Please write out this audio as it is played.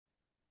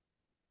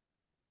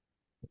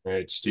All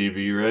right, Steve, are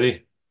you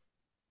ready?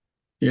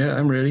 Yeah,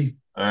 I'm ready.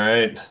 All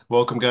right.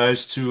 Welcome,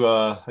 guys, to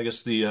I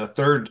guess the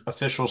third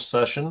official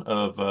session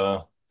of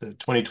the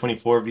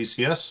 2024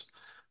 VCS.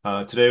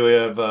 Today we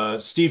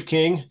have Steve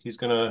King. He's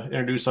going to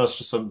introduce us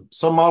to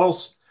some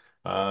models,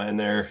 and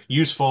they're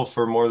useful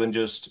for more than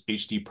just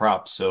HD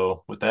props.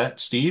 So with that,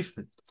 Steve,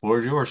 the floor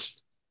is yours.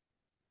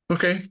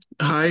 Okay.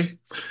 Hi.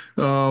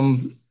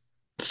 Um,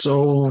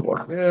 so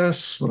I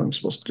guess what I'm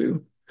supposed to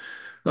do.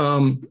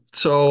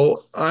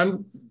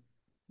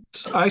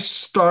 I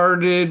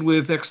started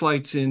with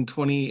xLights in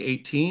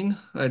 2018.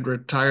 I'd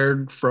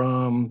retired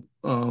from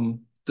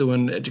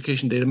doing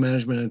education data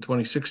management in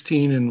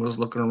 2016 and was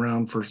looking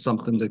around for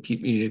something to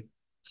keep me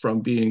from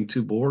being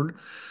too bored.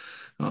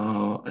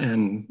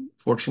 And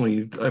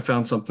fortunately, I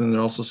found something that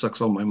also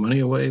sucks all my money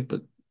away,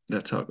 but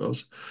that's how it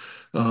goes.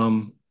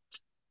 Um,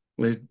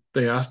 They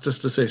they asked us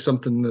to say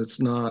something that's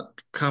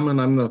not common.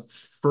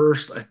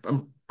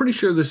 I'm pretty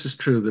sure this is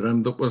true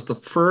that was the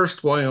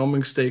first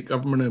Wyoming state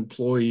government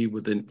employee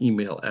with an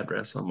email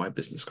address on my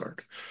business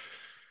card.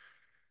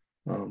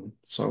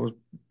 So I was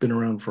been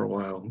around for a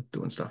while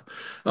doing stuff.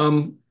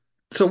 Um,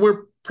 so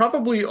we're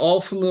probably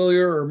all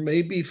familiar or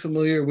maybe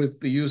familiar with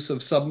the use of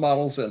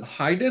submodels and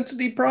high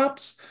density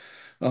props.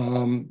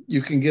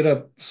 You can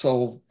get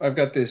so I've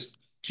got this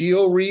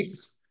geo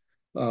wreath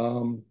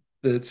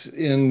that's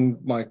in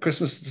my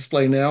Christmas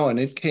display now, and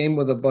it came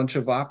with a bunch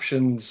of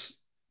options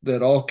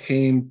that all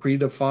came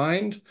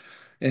predefined,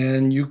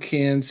 and you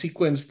can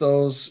sequence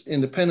those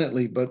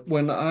independently. But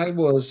when I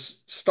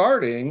was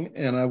starting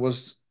and I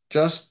was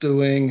just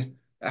doing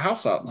a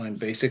house outline,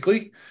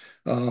 basically,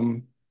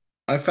 um,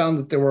 I found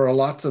that there were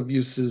lots of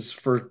uses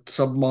for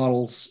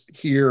submodels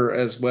here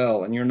as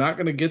well, and you're not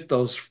going to get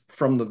those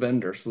from the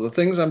vendor. So the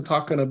things I'm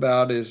talking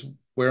about is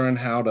where and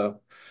how to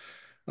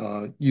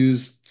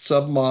use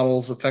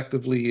submodels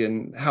effectively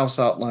in house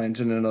outlines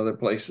and in other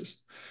places.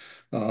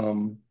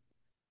 Um,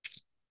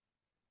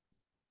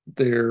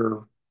 they're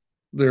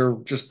they're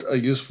just a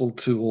useful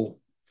tool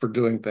for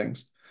doing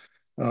things.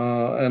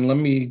 And let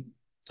me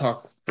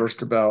talk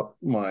first about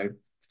my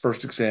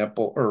first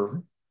example.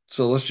 Or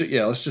so let's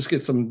just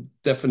get some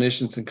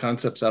definitions and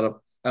concepts out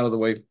of the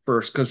way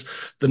first, because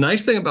the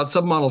nice thing about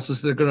submodels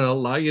is they're going to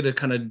allow you to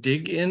kind of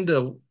dig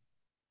into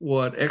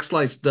what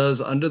xLights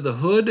does under the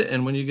hood,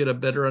 and when you get a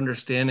better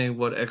understanding of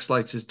what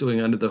xLights is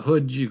doing under the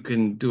hood, you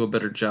can do a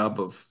better job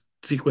of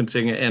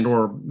sequencing and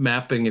or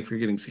mapping if you're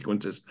getting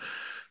sequences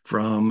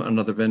from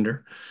another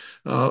vendor.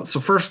 So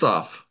first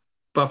off,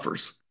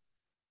 buffers.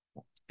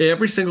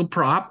 Every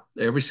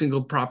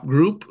single prop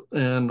group,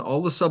 and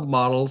all the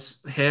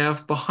submodels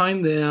have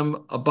behind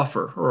them a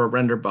buffer or a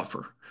render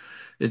buffer.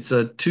 It's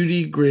a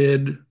 2D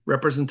grid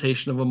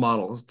representation of a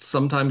model.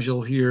 Sometimes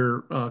you'll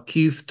hear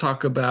Keith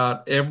talk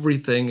about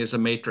everything is a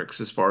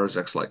matrix as far as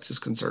xLights is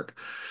concerned.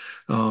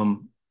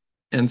 Um,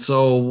 and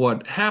so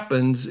what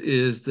happens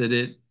is that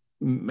it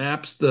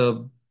maps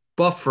the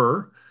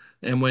buffer,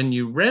 and when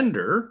you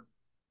render,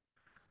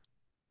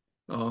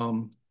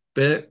 um,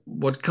 but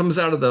what comes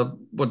out of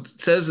what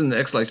it says in the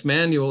xLights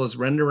manual is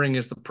rendering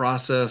is the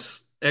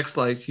process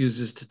xLights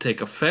uses to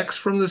take effects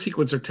from the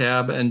sequencer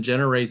tab and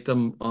generate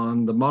them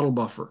on the model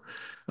buffer.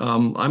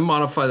 I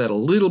modify that a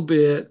little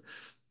bit.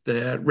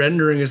 That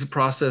rendering is a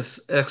process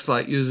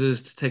xLight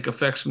uses to take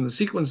effects from the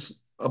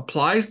sequence,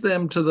 applies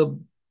them to the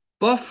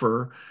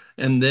buffer,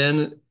 and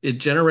then it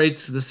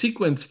generates the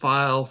sequence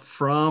file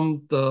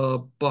from the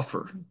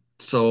buffer.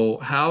 So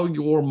how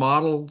your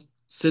model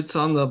sits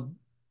on the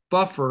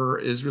buffer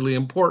is really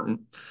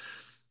important.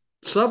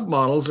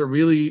 Submodels are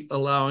really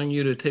allowing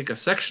you to take a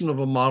section of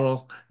a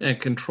model and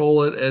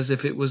control it as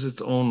if it was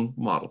its own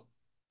model.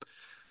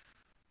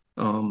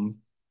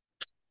 Um,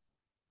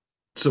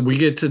 so we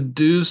get to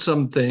do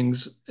some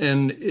things,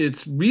 and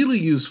it's really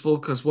useful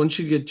because once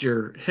you get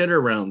your head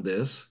around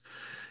this,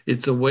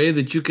 it's a way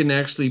that you can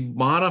actually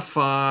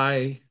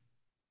modify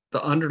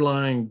the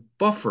underlying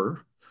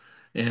buffer,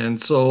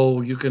 and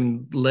so you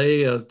can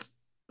lay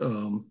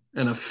an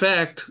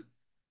effect.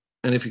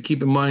 And if you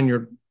keep in mind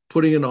you're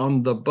putting it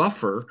on the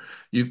buffer,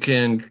 you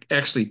can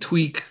actually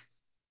tweak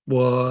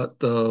what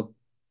the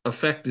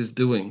effect is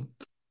doing.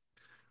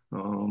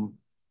 Um,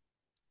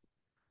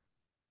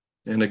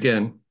 and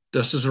again,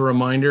 just as a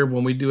reminder,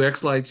 when we do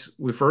xLights,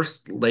 we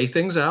first lay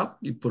things out.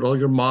 You put all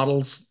your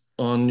models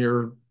on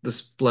your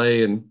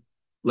display and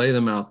lay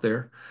them out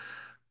there.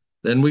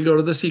 Then we go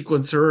to the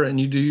sequencer and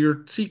you do your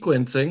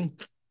sequencing.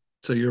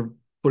 So you're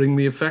putting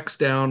the effects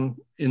down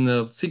in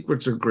the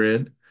sequencer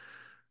grid.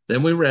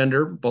 Then we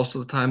render. Most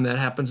of the time that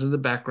happens in the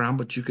background,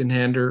 but you can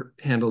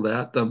handle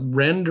that. The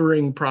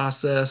rendering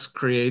process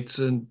creates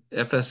an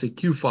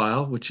FSEQ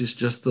file, which is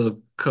just the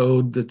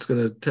code that's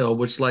going to tell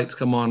which lights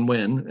come on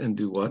when and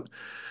do what.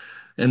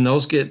 And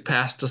those get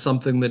passed to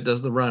something that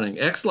does the running.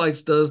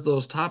 xLights does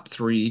those top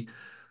three.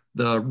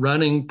 The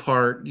running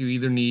part, you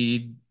either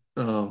need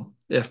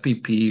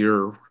FPP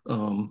or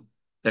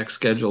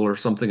Xschedule or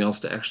something else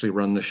to actually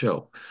run the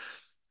show.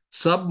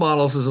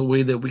 Submodels is a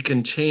way that we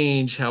can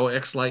change how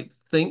xLight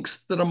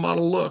thinks that a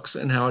model looks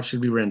and how it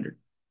should be rendered.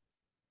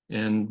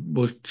 And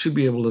we should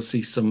be able to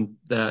see some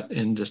that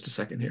in just a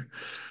second here.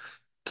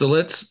 So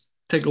let's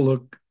take a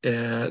look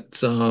at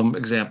some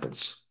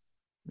examples.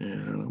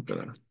 And I'm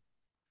gonna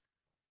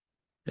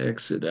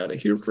exit out of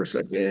here for a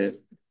second.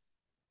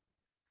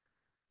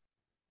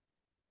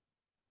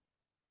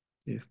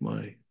 If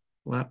my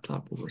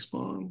laptop will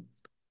respond.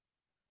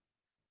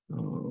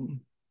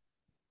 Um,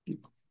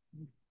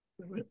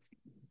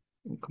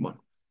 oh, come on.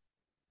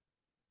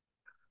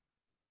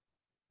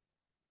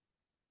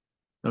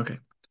 Okay.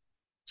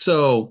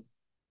 So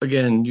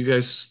again, you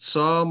guys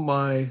saw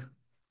my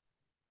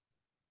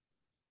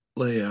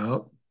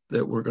layout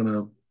that we're going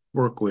to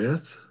work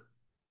with.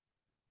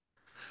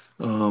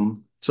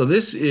 So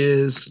this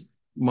is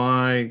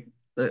my,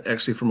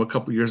 actually from a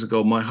couple years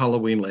ago, my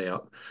Halloween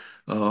layout.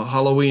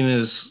 Halloween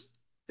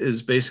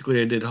is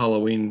basically I did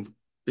Halloween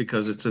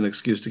because it's an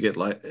excuse to get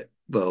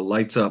the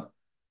lights up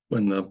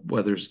when the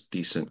weather's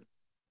decent.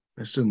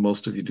 I assume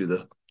most of you do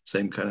the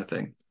same kind of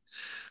thing.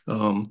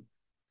 Um,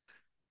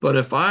 but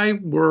if I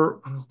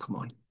were, oh, come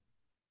on.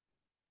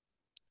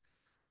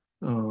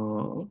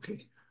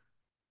 Okay,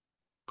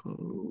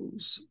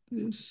 close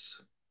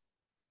this.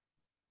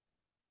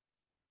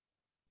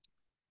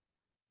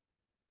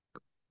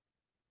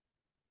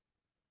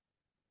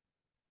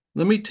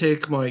 Let me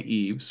take my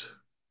eaves,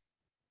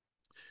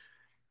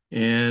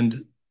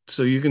 and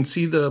so you can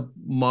see the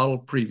model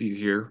preview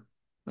here.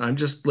 I'm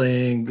just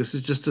laying, this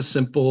is just a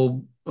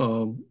simple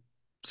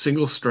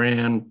single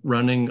strand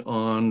running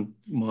on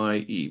my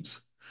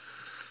eaves.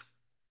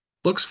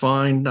 Looks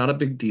fine, not a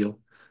big deal.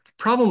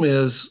 Problem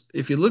is,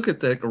 if you look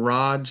at the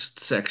garage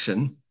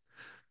section,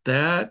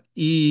 that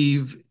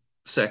eave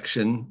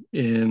section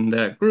in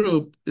that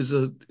group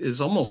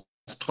is almost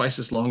twice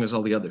as long as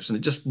all the others, and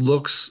it just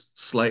looks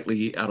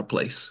slightly out of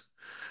place.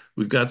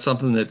 We've got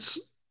something that's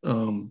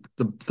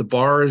the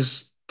bar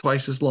is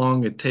twice as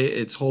long.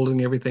 It's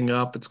holding everything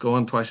up. It's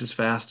going twice as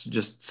fast. It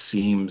just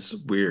seems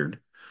weird.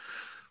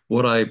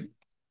 What I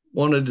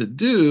wanted to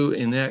do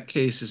in that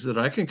case is that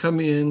I can come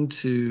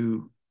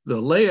into the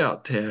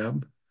layout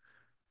tab,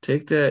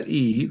 take that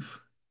eave,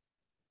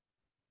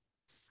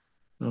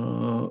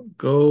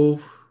 go.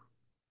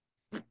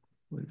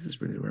 This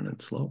is really running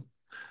slow.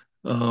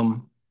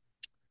 Um,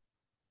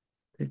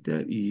 take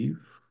that Eve,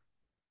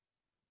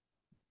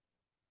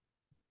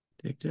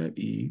 take that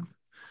Eve,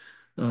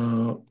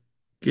 uh,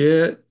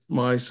 get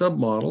my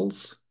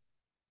submodels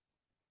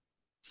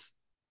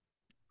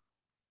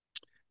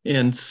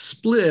and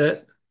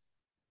split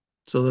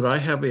so that I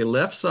have a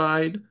left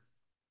side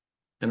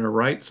and a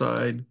right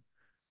side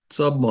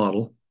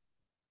submodel.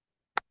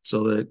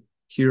 So that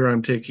here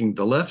I'm taking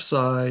the left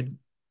side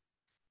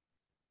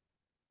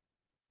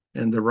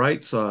and the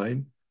right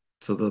side.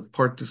 So the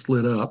part that's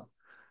lit up,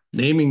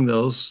 naming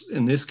those.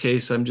 In this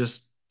case, I'm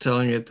just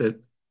telling it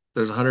that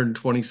there's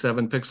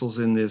 127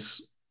 pixels in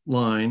this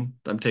line.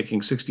 I'm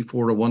taking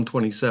 64 to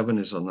 127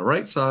 is on the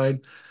right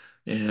side,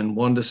 and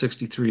 1 to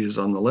 63 is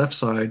on the left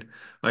side.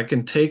 I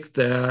can take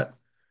that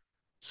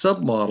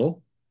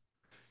submodel,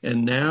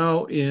 and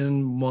now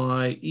in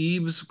my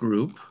eaves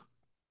group,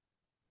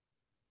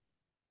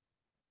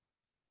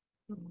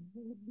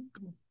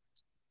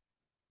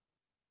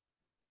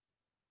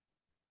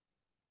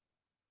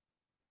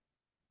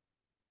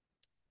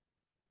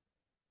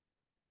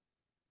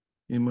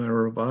 in my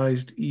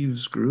revised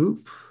eaves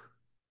group,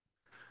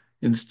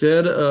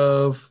 instead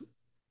of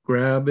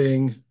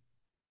grabbing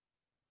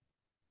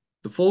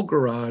the full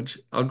garage,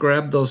 I'll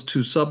grab those two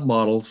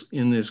submodels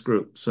in this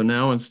group. So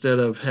now instead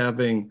of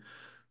having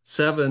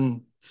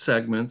 7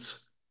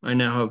 segments, I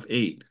now have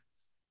 8.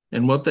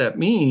 And what that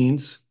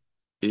means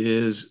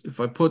is if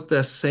I put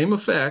that same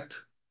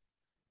effect,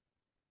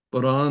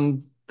 but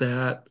on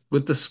that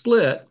with the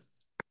split,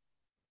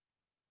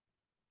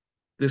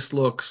 this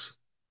looks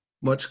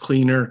much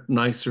cleaner,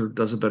 nicer,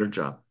 does a better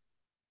job.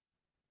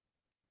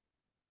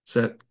 Is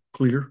that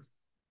clear?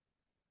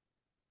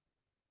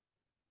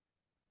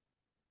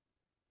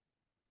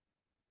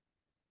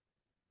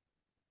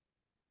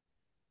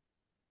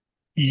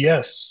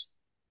 Yes.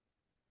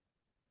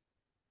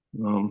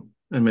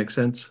 That makes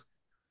sense.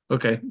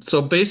 Okay,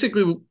 so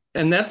basically,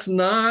 and that's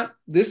not,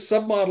 this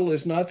submodel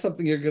is not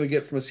something you're going to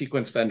get from a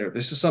sequence vendor.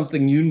 This is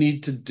something you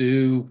need to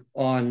do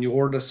on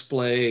your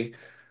display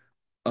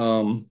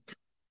um,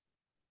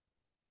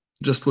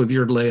 just with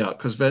your layout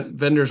because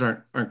vendors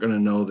aren't going to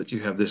know that you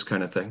have this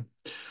kind of thing.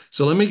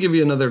 So let me give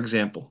you another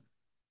example.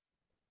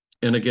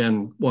 And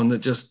again, one that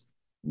just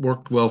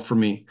worked well for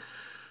me.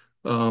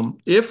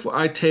 If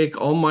I take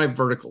all my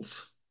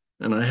verticals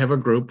and I have a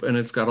group and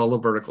it's got all the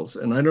verticals,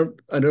 and I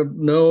don't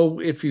know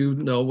if you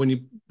know when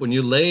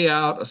you lay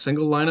out a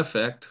single line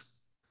effect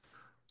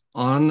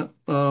on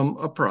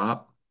a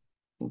prop.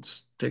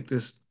 Let's take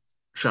this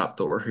shop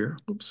door here.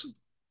 Oops,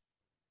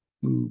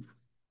 move.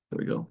 There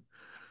we go.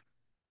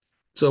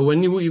 So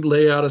when we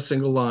lay out a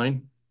single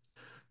line,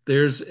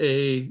 there's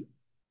a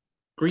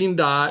green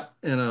dot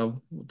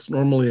and it's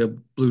normally a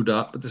blue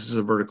dot, but this is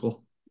a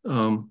vertical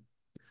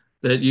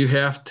that you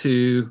have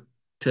to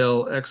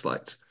tell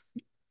xLights.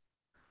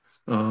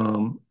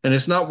 And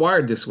it's not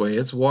wired this way.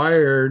 It's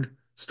wired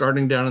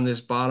starting down in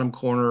this bottom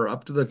corner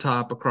up to the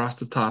top, across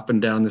the top,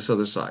 and down this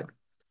other side.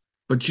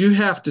 But you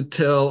have to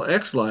tell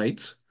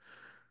xLights,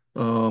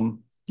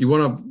 you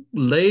want to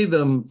lay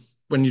them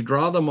when you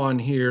draw them on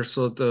here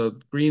so that the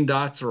green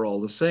dots are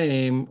all the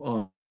same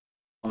on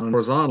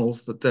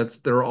horizontals,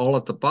 they're all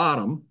at the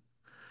bottom.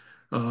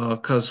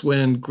 Because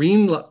when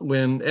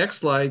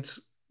xLights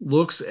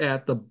looks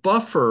at the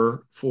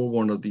buffer for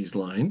one of these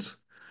lines,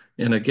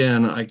 and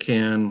again, I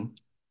can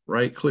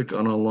right click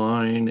on a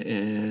line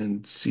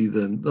and see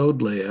the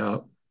node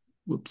layout.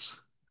 Whoops,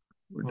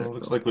 where'd Well, it that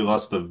looks go? like we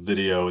lost the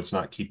video. It's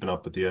not keeping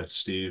up with you,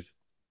 Steve.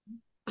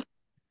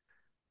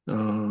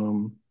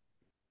 Um,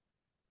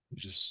 You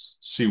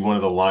just see one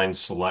of the lines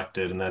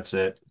selected, and that's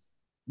it.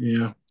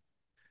 yeah.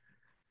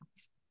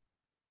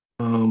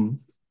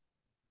 Um,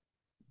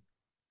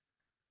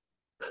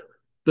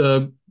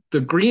 the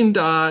the green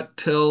dot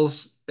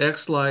tells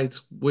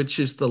xLights which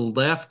is the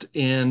left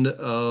end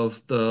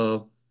of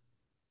the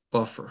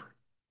buffer.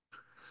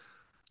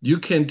 You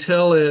can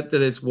tell it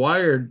that it's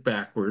wired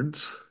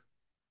backwards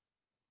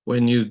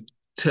when you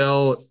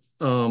tell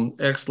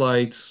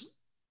xLights,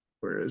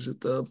 where is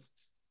it?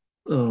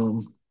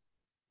 Um,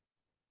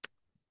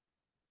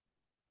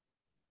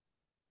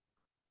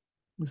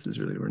 this is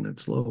really running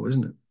slow,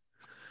 isn't it?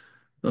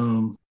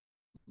 Um,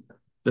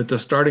 that the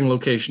starting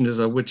location is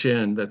a which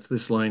end, that's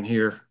this line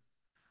here.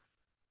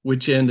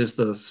 Which end is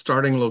the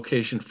starting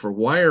location for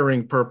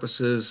wiring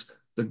purposes.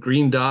 The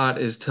green dot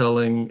is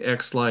telling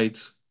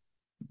xLights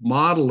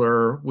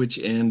modeler which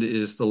end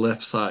is the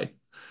left side.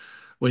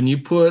 When you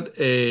put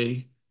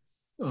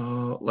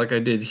like I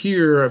did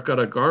here, I've got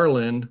a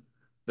garland.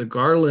 The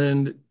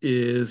garland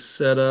is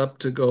set up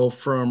to go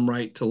from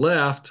right to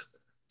left.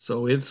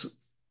 So it's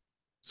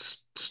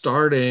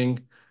starting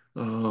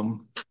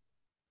um,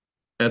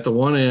 at the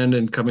one end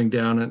and coming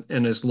down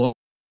and as long.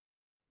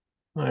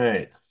 All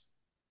right.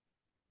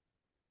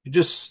 You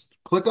just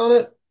click on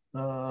it.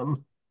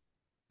 Um,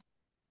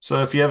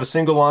 so if you have a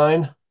single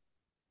line,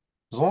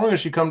 as long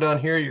as you come down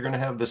here, you're going to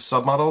have this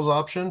submodels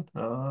option.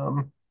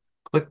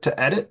 Click to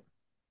edit.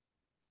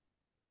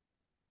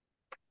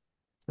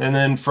 And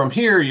then from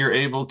here, you're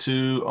able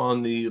to,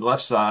 on the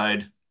left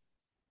side,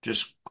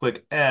 just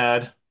click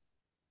add,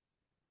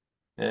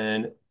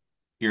 and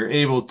you're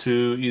able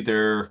to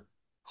either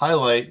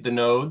highlight the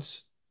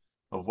nodes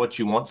of what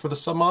you want for the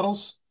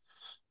submodels,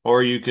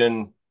 or you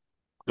can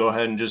go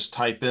ahead and just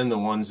type in the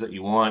ones that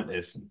you want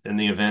if in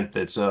the event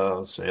that's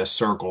say a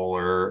circle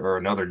or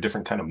another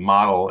different kind of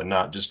model and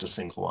not just a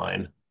single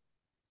line.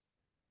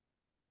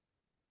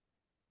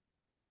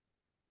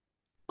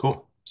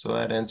 Cool. So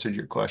that answered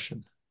your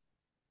question.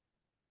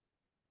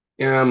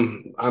 Yeah,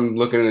 I'm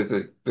looking at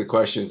the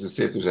questions to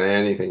see if there's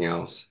anything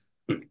else.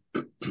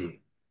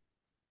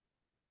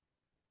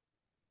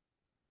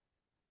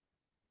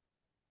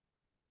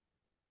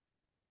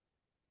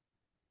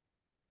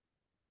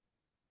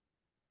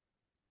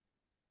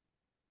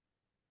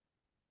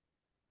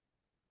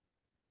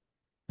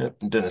 Yep,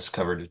 Dennis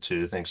covered it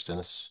too. Thanks,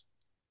 Dennis.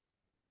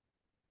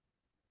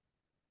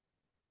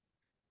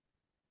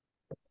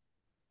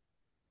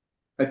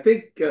 I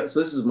think so.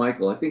 This is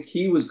Michael. I think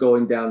he was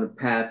going down the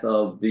path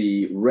of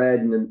the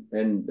red and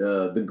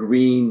the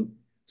green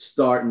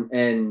start and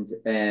end,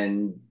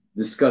 and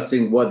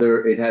discussing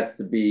whether it has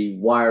to be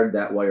wired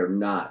that way or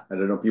not. I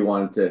don't know if you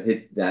wanted to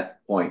hit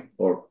that point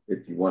or if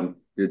you want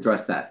to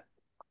address that.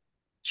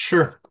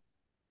 Sure.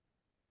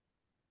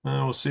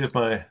 We'll see if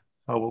my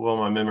how well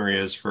my memory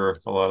is for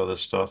a lot of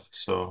this stuff.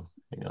 So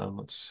hang on,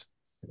 let's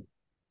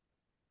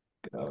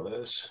get out of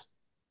this.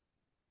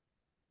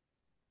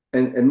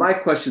 And my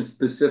question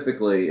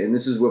specifically, and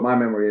this is where my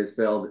memory has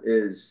failed,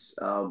 is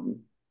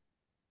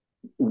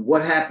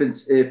what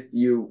happens if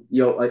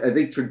I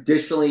think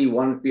traditionally you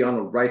want to be on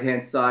the right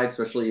hand side,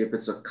 especially if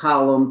it's a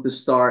column to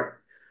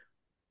start.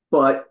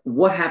 But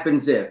what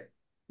happens if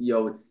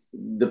it's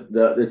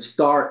the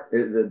start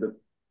the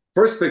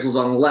first pixel's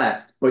on the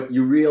left, but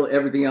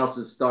everything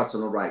else starts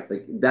on the right?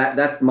 Like that.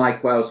 That's my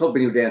question. I was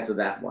hoping you'd answer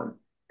that one,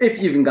 if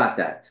you even got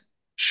that.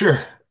 Sure.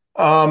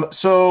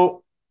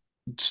 So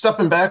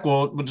stepping back,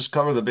 we'll just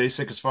cover the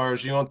basic as far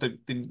as you want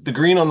the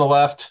green on the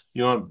left,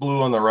 you want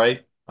blue on the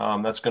right.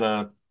 That's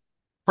gonna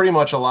pretty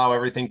much allow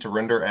everything to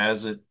render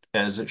as it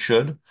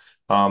should.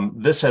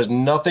 This has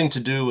nothing to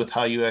do with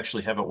how you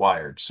actually have it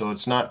wired. So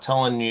it's not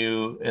telling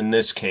you in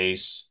this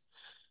case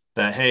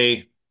that,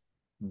 hey,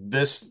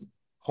 this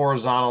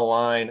horizontal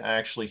line, I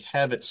actually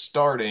have it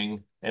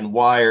starting and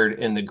wired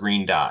in the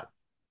green dot.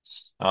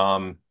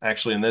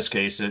 Actually, in this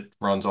case, it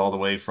runs all the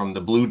way from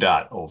the blue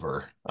dot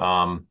over.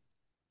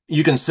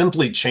 You can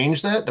simply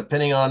change that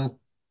depending on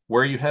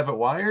where you have it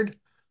wired.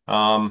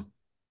 Um,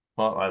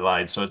 well, I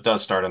lied, so it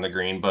does start on the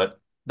green, but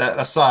that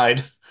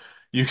aside,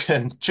 you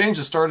can change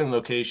the starting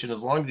location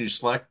as long as you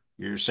select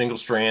your single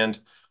strand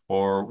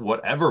or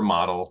whatever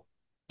model,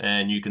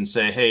 and you can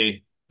say,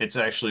 hey, it's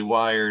actually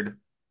wired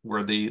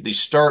where the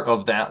start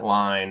of that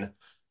line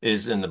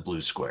is in the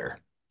blue square.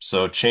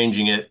 So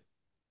changing it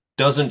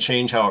doesn't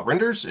change how it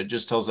renders, it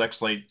just tells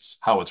xLights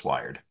how it's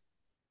wired.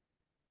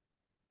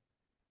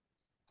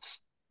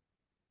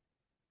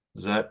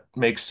 Does that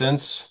make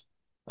sense?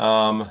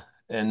 Um,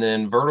 and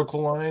then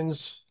vertical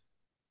lines,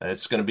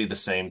 it's going to be the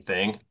same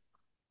thing.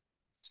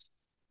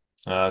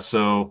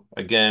 So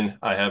again,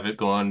 I have it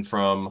going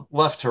from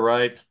left to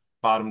right,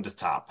 bottom to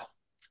top.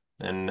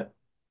 And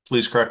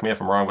please correct me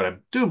if I'm wrong, but I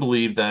do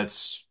believe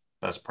that's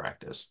best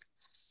practice.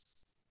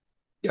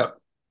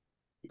 Yep.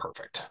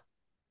 Perfect.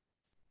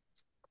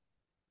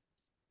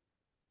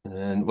 And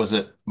then was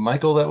it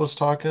Michael that was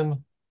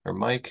talking or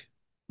Mike?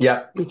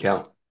 Yeah,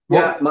 Mikhail.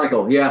 Yeah, What?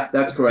 Michael. Yeah,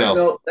 that's correct. Go.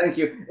 No, thank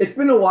you. It's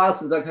been a while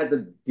since I've had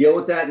to deal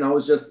with that,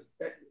 and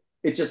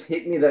it just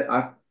hit me that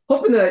I'm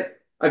hoping that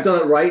I've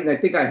done it right, and I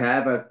think I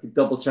have. I have to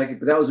double check it,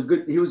 but that was a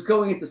good. He was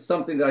going into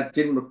something that I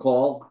didn't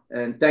recall,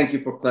 and thank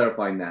you for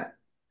clarifying that.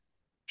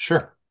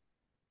 Sure.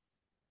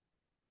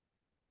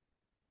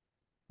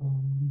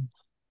 Um,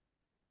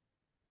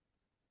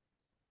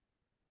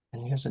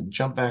 and he hasn't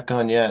jumped back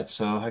on yet,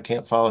 so I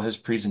can't follow his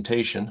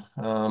presentation.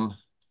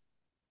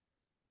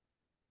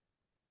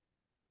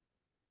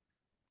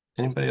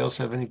 Anybody else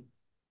have any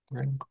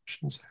random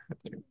questions? I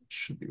think it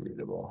should be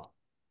readable.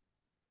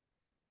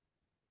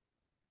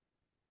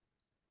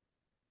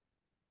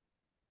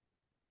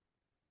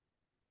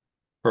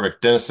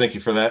 Perfect. Dennis, thank you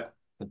for that.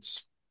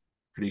 That's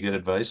pretty good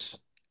advice.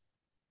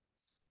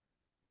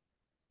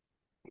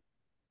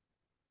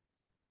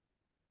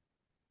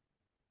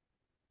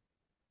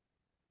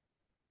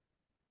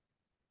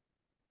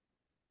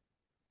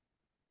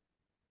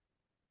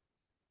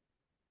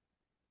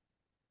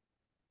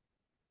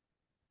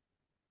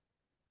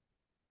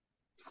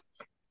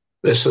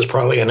 This is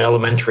probably an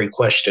elementary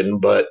question,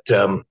 but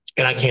and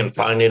I can't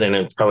find it, and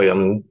it's probably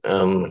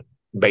on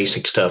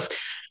basic stuff.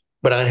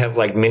 But I have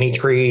like mini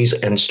trees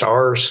and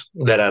stars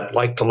that I'd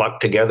like to lock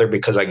together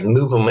because I can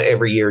move them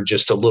every year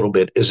just a little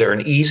bit. Is there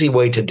an easy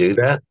way to do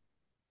that?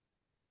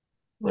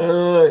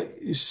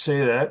 You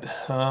say that.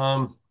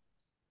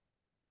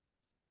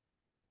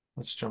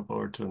 Let's jump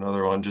over to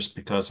another one just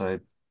because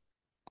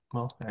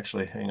well,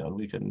 actually, hang on.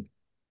 We can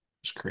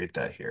just create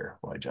that here.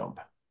 Why jump?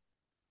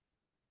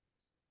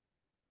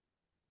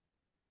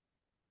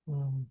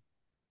 Um,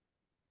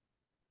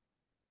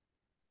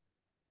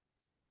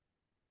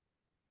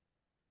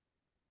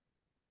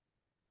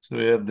 so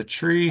we have the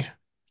tree,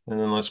 and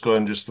then let's go ahead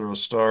and just throw a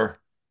star.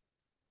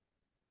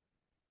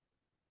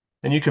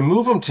 And you can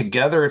move them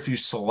together if you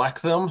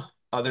select them.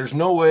 There's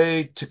no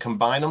way to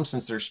combine them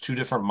since there's two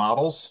different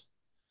models.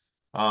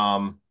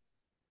 Um,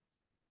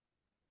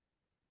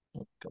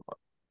 come on.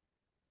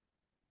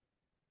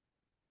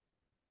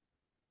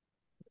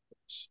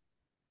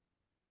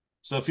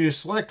 So if you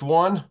select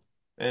one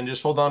and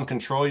just hold on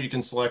control, you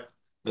can select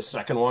the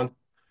second one.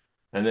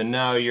 And then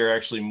now you're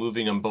actually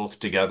moving them both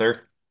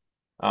together.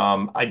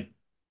 I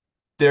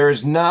There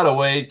is not a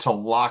way to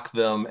lock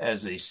them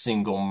as a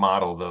single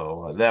model,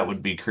 though. That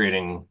would be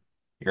creating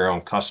your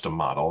own custom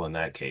model in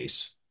that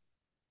case.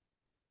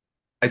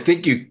 I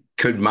think you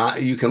can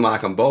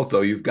lock them both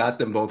though. You've got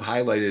them both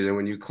highlighted, and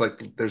when you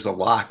click, there's a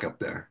lock up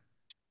there.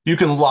 You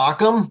can lock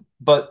them,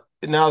 but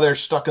now they're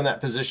stuck in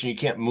that position. You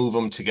can't move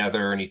them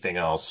together or anything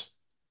else.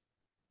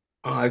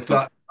 Oh, I But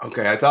thought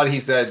okay. I thought he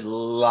said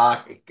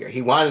lock.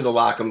 He wanted to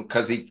lock them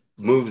because he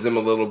moves them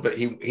a little bit.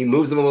 He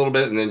moves them a little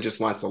bit and then just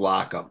wants to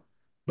lock them.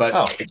 But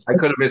oh, I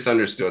could have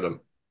misunderstood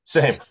him.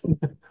 same.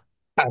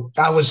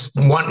 I was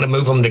wanting to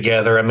move them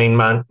together. I mean,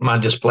 my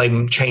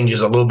display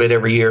changes a little bit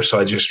every year, so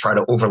I just try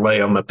to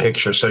overlay on my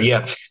picture. So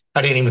yeah,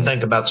 I didn't even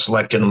think about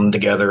selecting them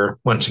together.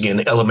 Once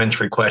again,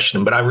 elementary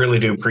question, but I really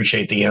do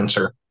appreciate the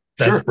answer.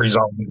 That Sure.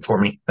 resolved it for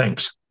me.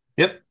 Thanks.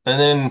 Yep. And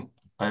then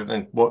I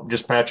think what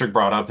just Patrick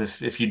brought up,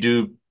 if you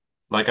do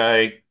like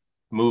I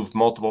move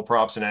multiple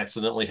props and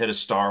accidentally hit a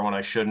star when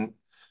I shouldn't,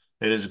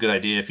 it is a good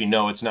idea if you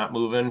know it's not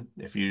moving.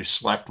 If you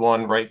select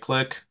one, right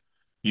click,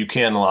 you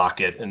can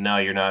lock it, and now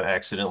you're not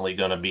accidentally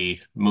going to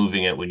be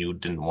moving it when you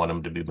didn't want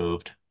them to be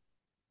moved.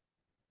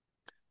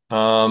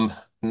 Um,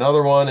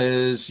 Another one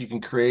is you can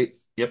create,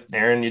 yep,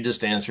 Aaron, you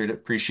just answered it.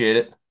 Appreciate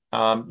it.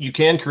 You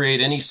can create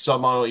any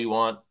submodel you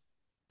want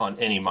on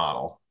any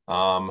model.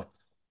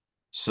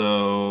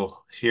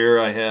 So here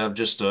I have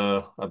just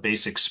a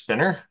basic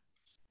spinner.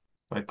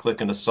 If I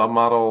click into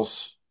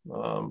submodels,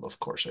 of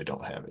course I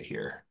don't have it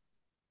here.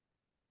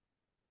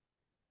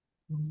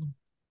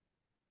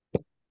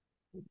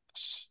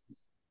 Yes.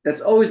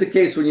 That's always the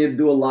case when you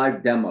do a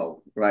live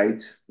demo,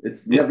 right?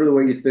 It's Yeah, never the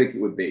way you think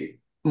it would be.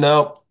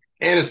 no.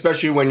 And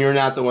especially when you're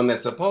not the one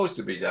that's supposed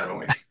to be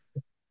demoing.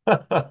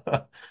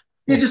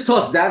 You just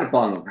toss that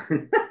upon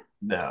them.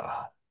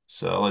 No.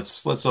 So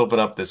let's open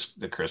up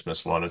the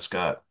Christmas one. It's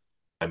got,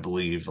 I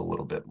believe, a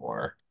little bit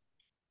more.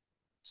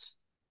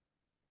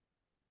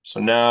 So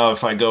now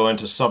if I go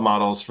into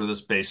submodels for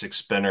this basic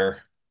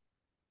spinner,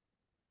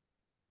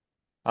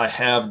 I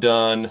have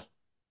done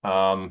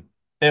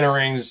inner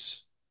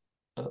rings,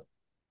 uh,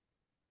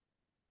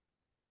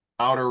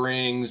 outer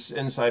rings,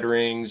 inside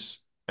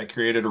rings. I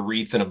created a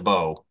wreath and a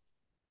bow.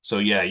 So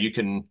yeah, you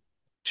can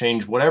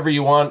change whatever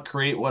you want,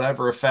 create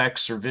whatever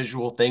effects or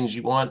visual things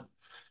you want. You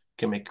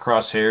can make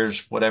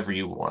crosshairs, whatever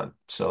you want.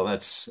 So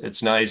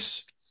it's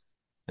nice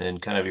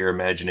and kind of your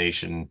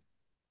imagination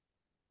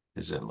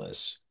is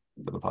endless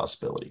for the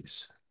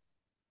possibilities.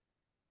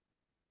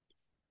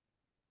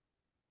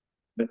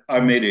 I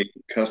made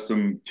a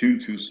custom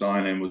tutu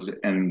sign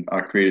and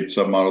I created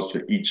submodels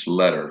for each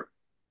letter.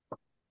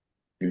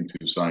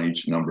 Tutu sign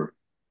each number.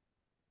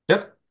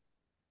 Yep.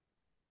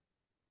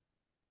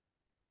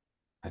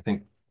 I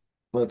think,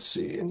 let's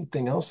see,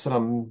 anything else that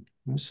I'm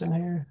missing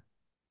here?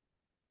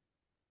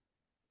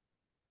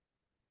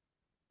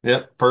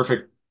 Yep,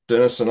 perfect.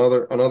 Dennis,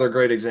 another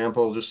great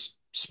example, just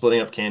splitting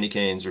up candy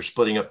canes or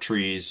splitting up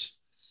trees.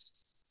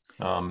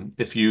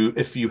 If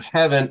you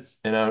haven't,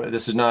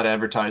 this is not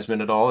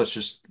advertisement at all. It's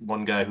just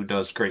one guy who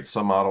does great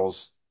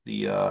submodels.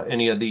 The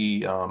any of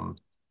the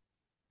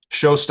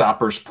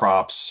showstoppers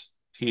props,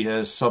 he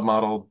has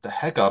submodeled the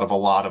heck out of a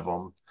lot of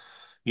them.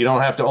 You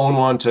don't have to own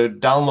one to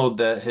download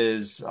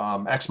his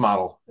X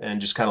model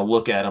and just kind of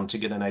look at them to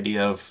get an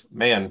idea of,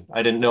 man,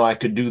 I didn't know I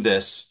could do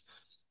this.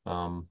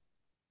 Um,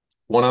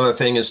 One other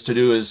thing is to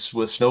do is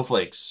with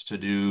snowflakes to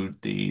do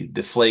the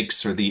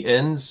flakes or the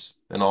ends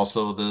and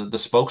also the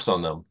spokes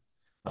on them.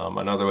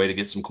 Another way to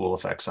get some cool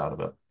effects out of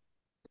it.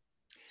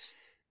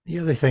 The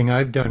other thing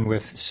I've done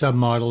with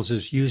submodels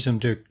is use them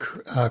to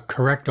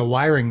correct a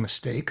wiring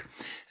mistake.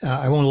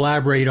 I won't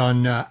elaborate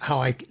on how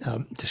I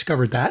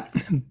discovered that,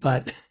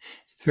 but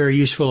it's very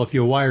useful if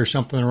you wire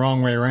something the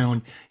wrong way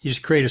around. You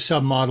just create a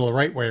submodel the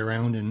right way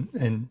around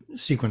and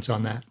sequence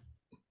on that.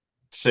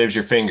 Saves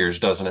your fingers,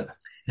 doesn't it?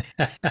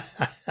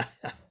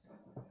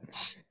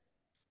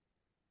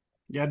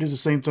 Yeah, I do the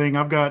same thing.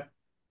 I've got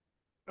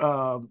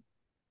uh,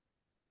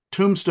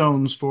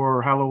 tombstones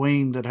for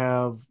Halloween that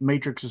have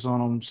matrices on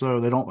them, so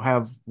they don't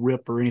have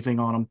rip or anything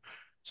on them.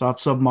 So I've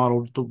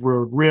submodeled the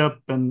word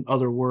rip and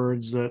other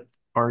words that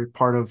are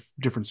part of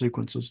different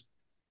sequences.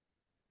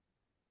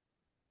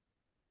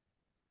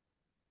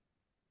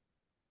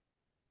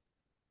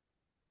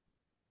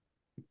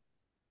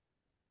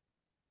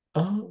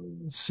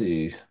 Let's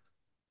see.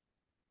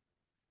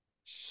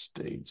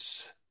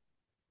 States.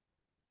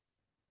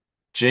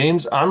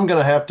 James, I'm going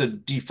to have to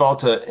default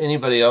to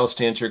anybody else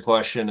to answer your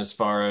question as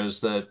far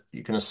as that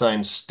you can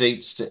assign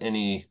states to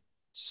any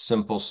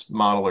simple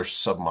model or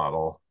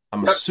submodel.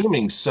 I'm Yep.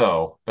 assuming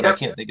so, but I Yep.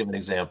 can't think of an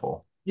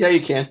example. Yeah,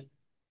 you can.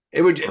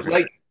 It would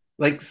Perfect.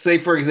 like say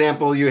for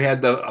example, you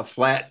had a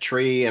flat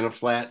tree and a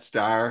flat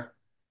star.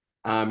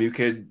 You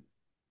could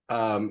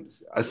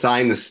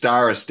assign the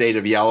star a state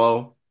of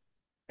yellow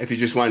if you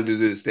just wanted to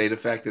do the state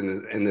effect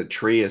and the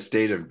tree a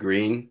state of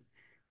green.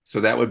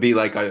 So that would be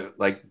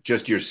like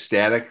just your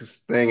static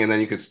thing, and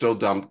then you could still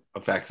dump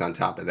effects on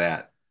top of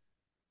that.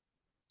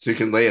 So you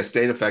can lay a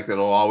state effect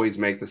that'll always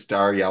make the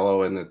star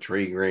yellow and the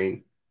tree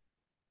green.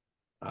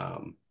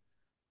 Um,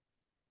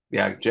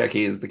 yeah,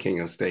 Jackie is the king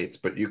of states,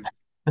 but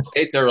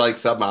states are like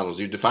submodels.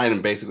 You define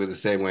them basically the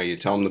same way. You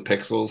tell them the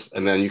pixels,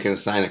 and then you can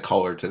assign a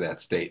color to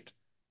that state.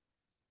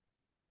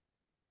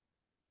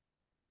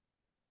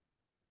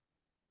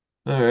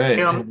 All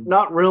right.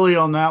 Not really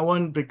on that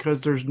one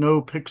because there's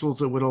no pixels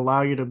that would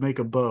allow you to make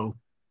a bow.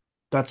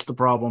 That's the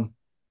problem.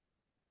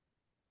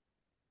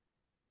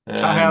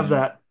 I have And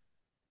that.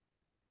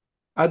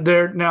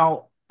 There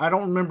now. I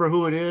don't remember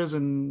who it is,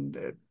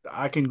 and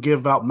I can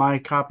give out my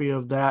copy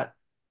of that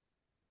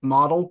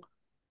model.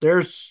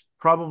 There's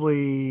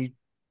probably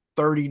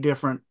 30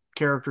 different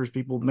characters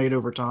people made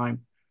over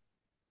time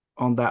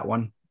on that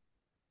one.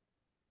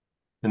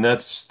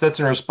 that's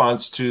in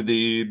response to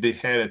the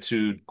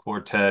Attitude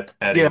Quartet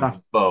Yeah,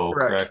 adding bow,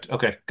 correct. correct?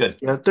 Okay, good.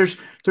 Yeah, there's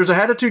a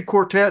Hatitude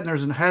Quartet and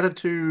there's an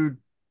Hatitude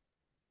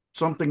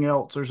something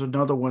else. There's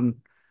another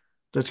one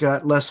that's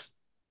got less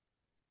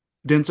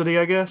density,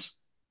 I guess.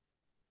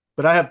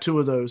 But I have two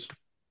of those,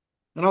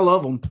 and I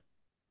love them.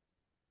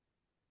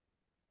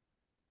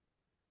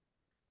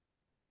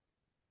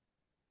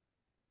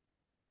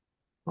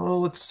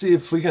 Well, let's see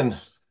if we can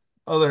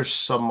other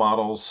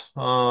submodels.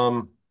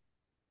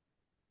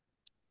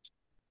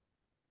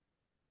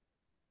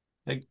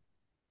 Like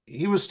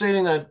he was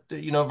stating that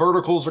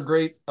verticals are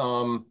great.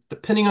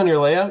 Depending on your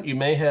layout, you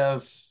may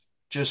have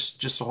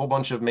just a whole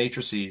bunch of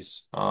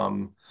matrices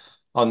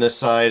on this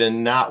side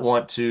and not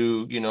want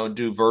to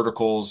do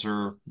verticals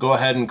or go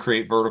ahead and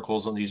create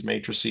verticals on these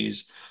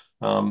matrices.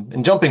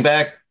 And jumping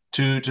back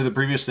to the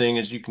previous thing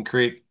is you can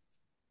create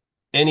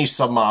any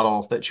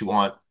submodel that you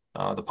want.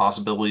 The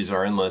possibilities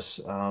are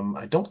endless.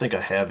 I don't think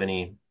I have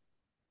any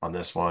on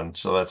this one,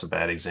 so that's a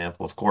bad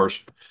example, of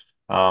course.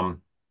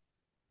 Um,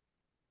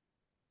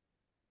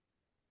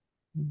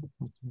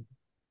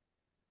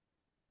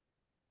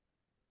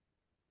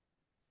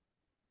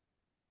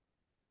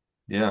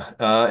 yeah.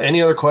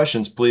 Any other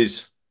questions,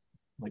 please?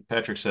 Like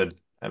Patrick said,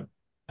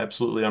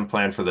 absolutely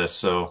unplanned for this,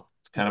 so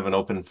it's kind of an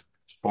open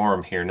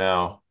forum here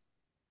now.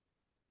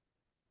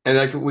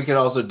 And we could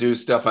also do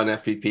stuff on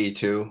FPP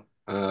too,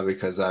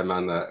 because I'm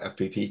on the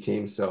FPP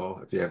team.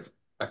 So if you have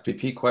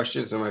FPP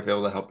questions, I might be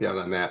able to help you out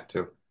on that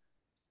too.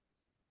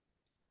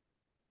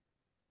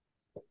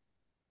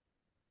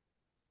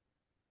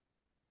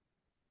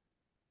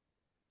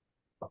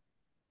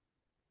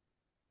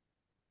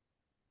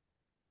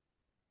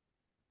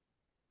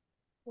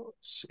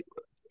 Let's see.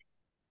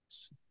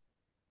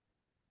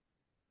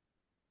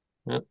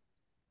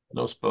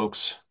 No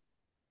spokes.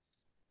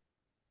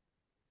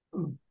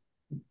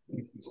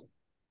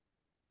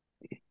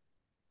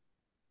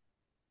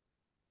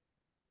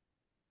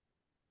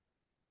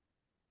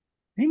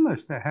 He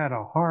must have had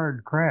a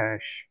hard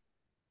crash.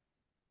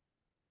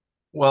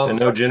 Well, And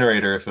no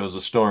generator if it was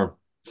a storm.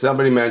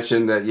 somebody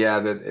mentioned that, yeah,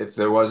 that if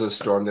there was a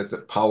storm, that the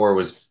power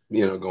was,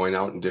 going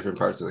out in different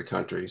parts of the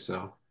country.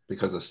 So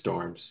because of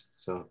storms,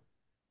 so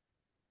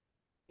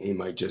he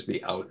might just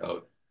be out.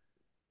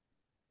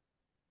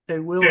 Hey,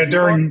 Will, Yeah, if you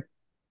want, during,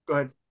 go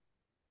ahead.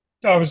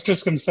 I was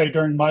just going to say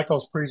during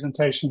Michael's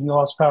presentation, he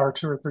lost power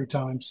 2 or 3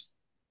 times.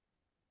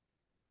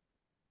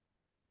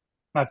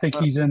 I think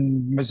Uh, he's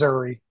in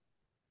Missouri.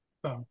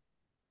 So,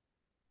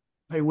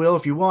 hey, Will,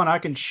 if you want, I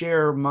can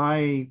share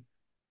my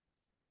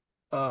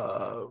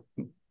uh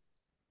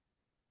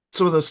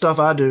some of the stuff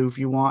I do if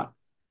you want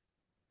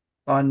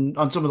on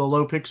some of the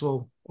low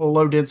pixel or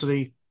low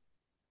density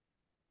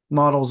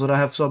models that I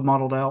have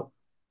submodeled out.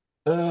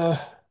 Uh,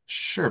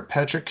 sure.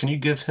 Patrick, can you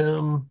give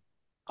him?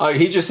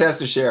 He just has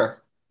to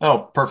share.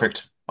 Oh,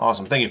 perfect.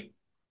 Awesome. Thank you.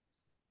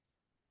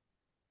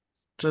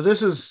 So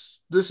this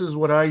is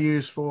what I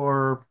use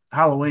for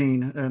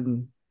Halloween,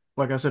 and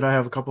like I said, I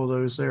have a couple of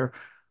those there.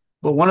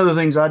 But one of the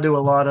things I do a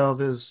lot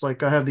of is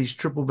like I have these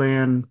triple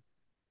band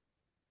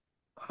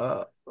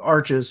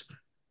arches,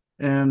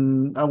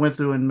 and I went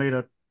through and made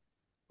a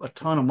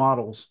ton of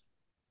models.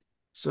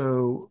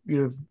 So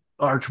you have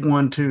arch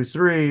one, two,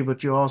 three,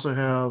 but you also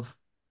have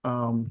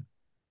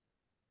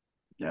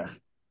yeah,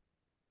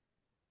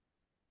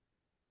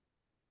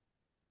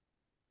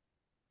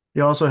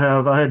 you also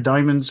have I had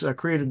diamonds. I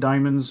created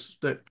diamonds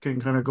that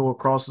can kind of go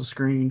across the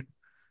screen,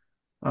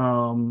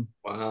 um,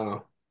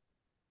 Wow,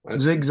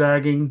 that's good.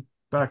 zigzagging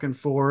back and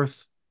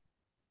forth.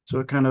 So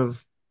it kind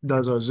of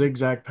does a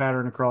zigzag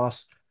pattern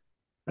across,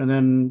 and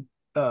then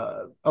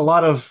a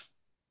lot of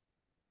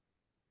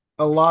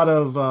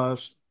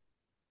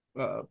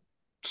uh,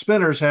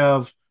 spinners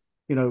have,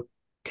 you know,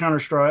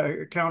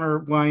 counter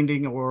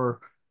winding or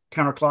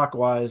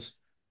counterclockwise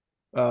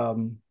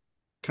um,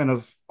 kind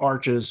of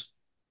arches.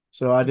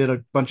 So I did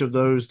a bunch of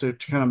those to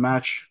kind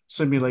of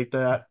simulate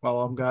that while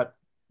I've got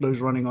those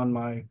running on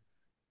my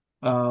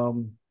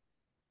um,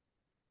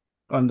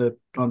 on the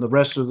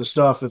rest of the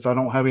stuff if I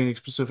don't have anything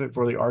specific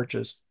for the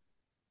arches.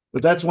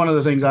 But that's one of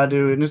the things I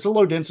do, and it's a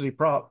low density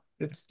prop.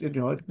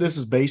 This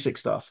is basic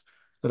stuff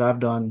that I've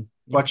done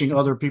watching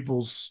other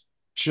people's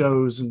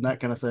shows and that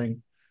kind of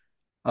thing.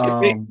 It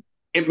may Um,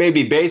 it may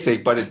be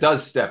basic, but it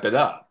does step it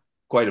up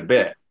quite a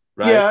bit,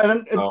 right? yeah,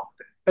 and and, Oh,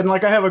 and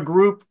like I have a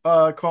group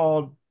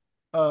called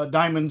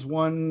Diamonds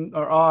One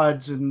or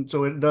Odds, and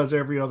so it does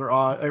every other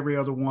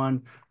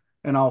one,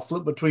 and I'll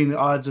flip between the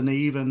odds and the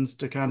evens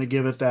to kind of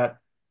give it that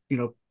you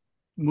know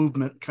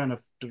movement kind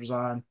of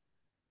design.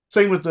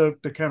 Same with the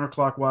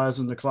counterclockwise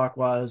and the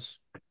clockwise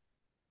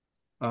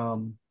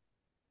um,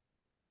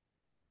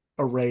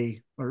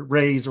 array or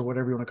rays or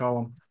whatever you want to call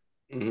them.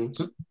 mhm.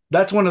 So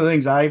that's one of the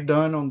things I've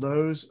done on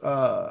those.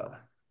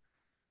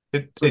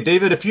 Hey, So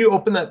David, if you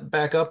open that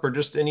back up or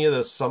just any of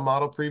the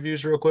submodel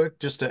previews real quick,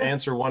 just to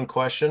answer one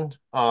question.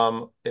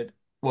 It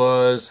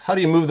was how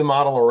do you move the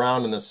model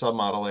around in the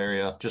submodel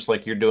area, just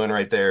like you're doing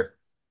right there?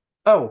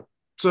 oh,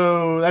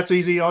 so that's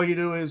easy. All you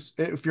do is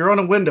if you're on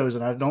a Windows,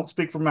 and I don't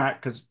speak for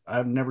Mac because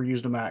I've never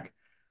used a Mac,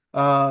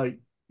 uh,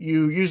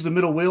 you use the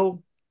middle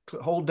wheel,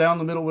 hold down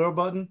the middle wheel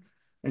button,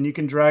 and you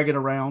can drag it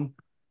around.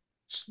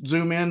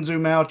 Zoom in,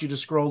 zoom out. You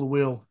just scroll the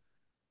wheel.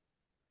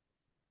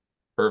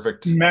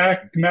 Perfect.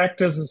 Mac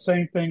does the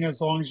same thing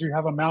as long as you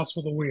have a mouse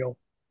with a wheel.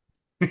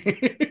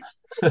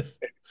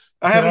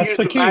 I haven't That's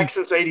used the the Mac key.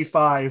 since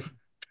 '85.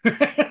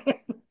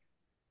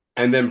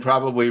 And then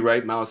probably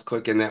right mouse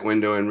click in that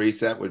window and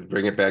reset would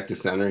bring it back to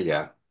center.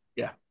 Yeah.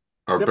 Yeah.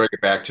 Or Yep. bring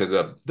it back to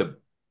the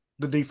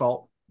The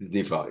default.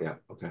 default. Yeah.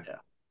 Okay. Yeah.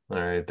 All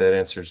right, that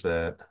answers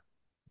that.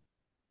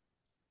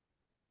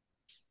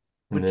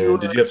 And Would you then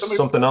did you have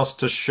somebody something else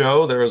to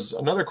show? There was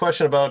another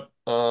question about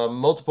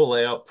multiple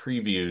layout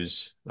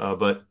previews,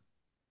 but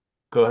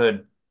go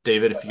ahead,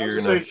 David. If I was you're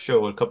gonna gonna say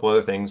show a couple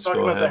other things,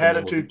 talking go about the ahead, and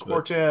then we'll Attitude get to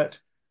it. Quartet.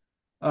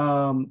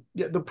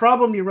 Yeah, the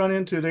problem you run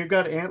into, they've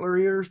got antler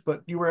ears,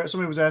 but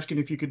somebody was asking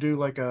if you could do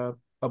like a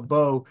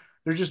bow.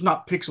 There's just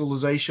not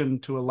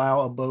pixelization to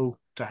allow a bow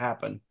to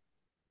happen.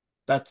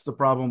 That's the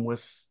problem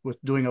with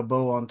doing a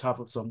bow on top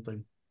of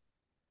something.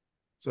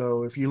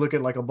 So if you look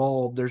at like a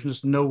bulb, there's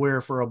just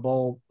nowhere for a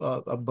bow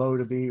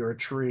to be or a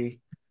tree.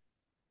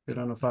 You're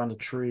gonna find a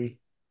tree.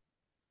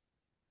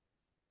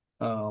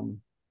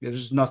 There's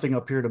just nothing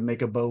up here to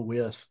make a bow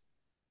with.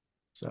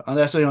 So and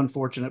that's the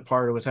unfortunate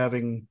part with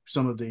having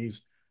some of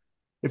these.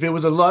 If it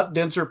was a lot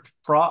denser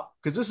prop,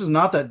 because this is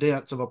not that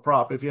dense of a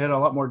prop, if you had a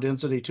lot more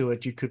density to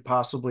it, you could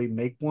possibly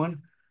make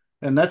one.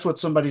 And that's what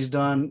somebody's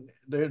done.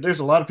 There's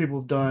a lot of people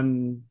who've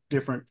done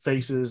different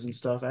faces and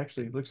stuff.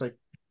 Actually, it looks like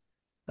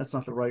that's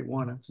not the right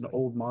one. It's an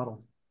old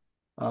model.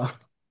 Uh,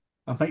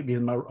 I might be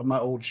in my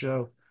old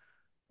show.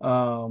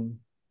 Um,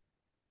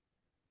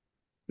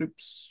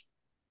 oops.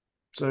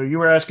 So you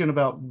were asking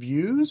about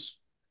views?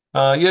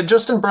 Yeah,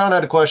 Justin Brown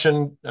had a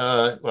question.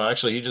 Well,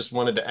 actually, he just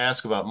wanted to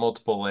ask about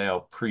multiple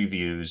layout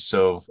previews.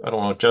 So I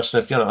don't know, Justin,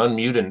 if you want to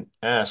unmute and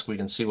ask, we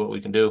can see what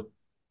we can do.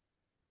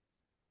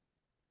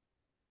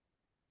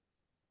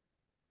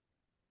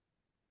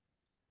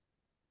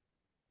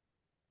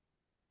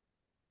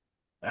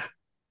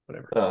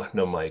 Whatever.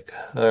 No mic.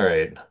 All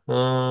right.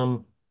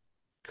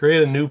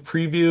 Create a new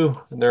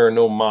preview, and there are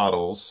no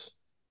models.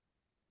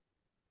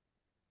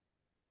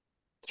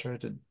 Try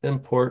to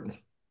import,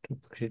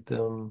 duplicate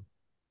them.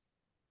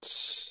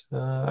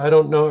 I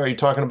don't know. Are you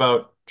talking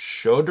about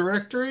show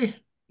directory?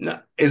 No,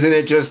 isn't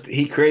it just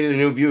he created a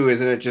new view?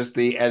 Isn't it just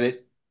the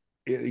edit?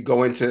 You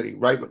go into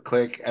right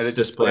click, edit Display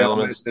display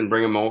elements, elements. and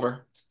bring them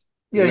over.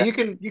 Yeah, Isn't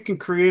that you can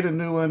create a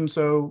new one.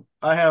 So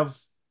I have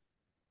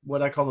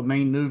what I call the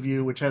main new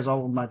view, which has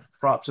all of my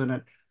props in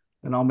it,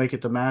 and I'll make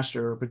it the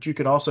master. But you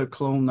could also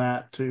clone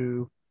that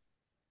to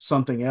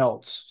something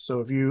else.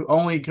 So if you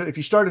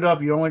start it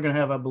up, you're only going to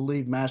have, I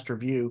believe, master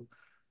view,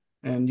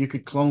 and you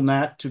could clone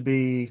that to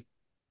be,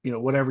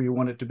 whatever you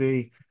want it to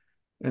be.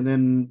 And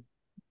then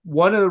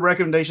one of the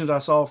recommendations I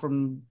saw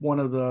from one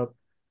of the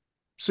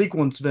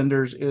sequence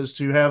vendors is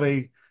to have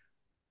a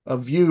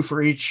view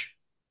for each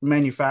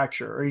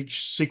manufacturer, or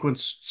each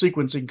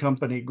sequencing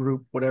company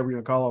group, whatever you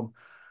want to call them,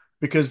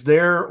 because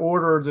their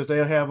order that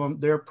they have them,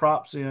 their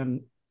props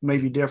in may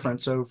be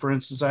different. So, for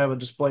instance, I have a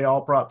display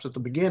all props at the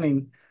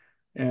beginning,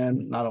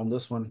 and not on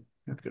this one.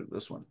 I have to go to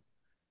this one.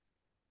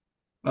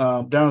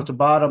 Down at the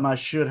bottom, I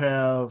should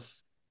have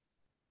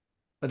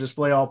a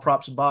display all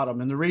props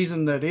bottom, and the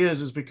reason that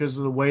is because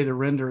of the way the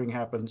rendering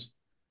happens.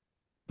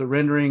 The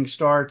rendering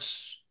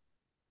starts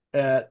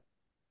at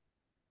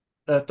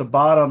the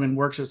bottom and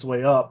works its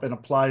way up and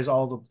applies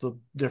all the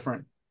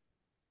different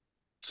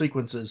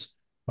sequences,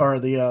 or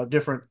the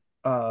different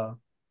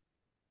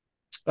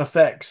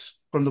effects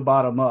from the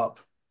bottom up.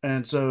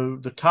 And so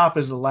the top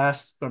is the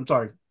last, I'm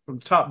sorry, from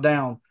the top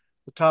down,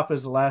 the top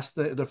is the last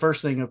the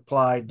first thing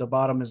applied, the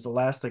bottom is the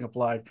last thing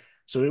applied.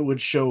 So it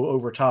would show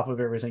over top of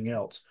everything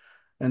else.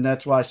 And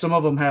that's why some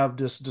of them have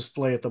this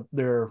display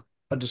they're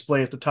a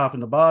display at the top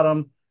and the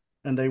bottom,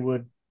 and they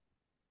would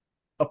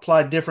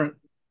apply different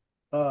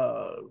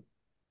uh,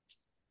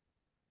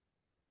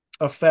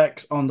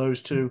 effects on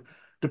those two,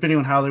 depending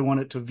on how they want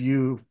it to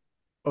view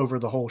over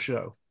the whole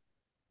show,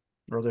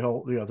 or the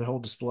whole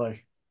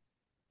display.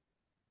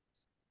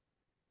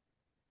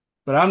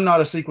 But I'm not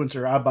a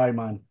sequencer. I buy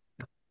mine.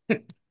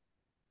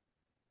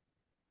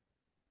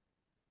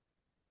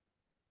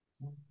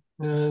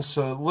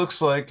 So it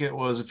looks like it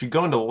was, if you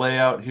go into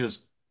layout, he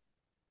was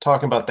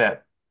talking about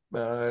that.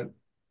 Uh,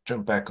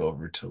 Jump back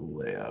over to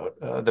layout.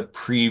 The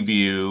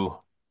preview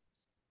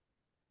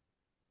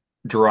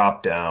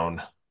drop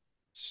down.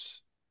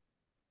 So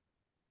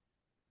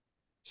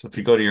if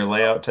you go to your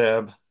layout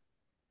tab,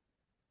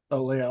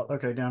 Oh, layout.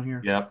 Okay, down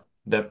here. yep,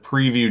 that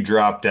preview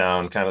drop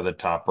down, kind of the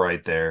top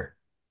right there.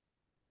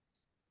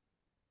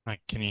 Hi,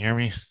 can you hear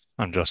me?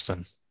 I'm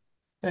Justin.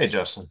 Hey,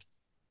 Justin.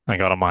 I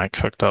got a mic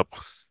hooked up.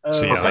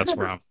 So yeah, I've Perfect. that's where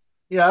never, I'm.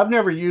 yeah, I've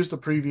never used the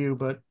preview,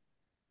 but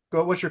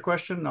go. What's your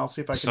question? I'll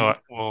see if I can.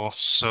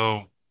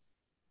 So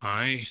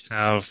I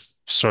have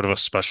sort of a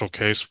special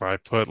case where I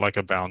put like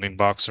a bounding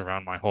box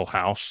around my whole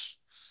house.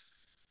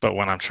 But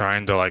when I'm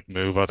trying to like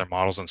move other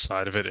models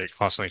inside of it, it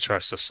constantly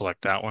tries to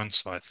select that one.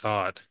 So I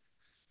thought,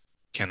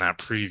 can that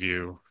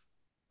preview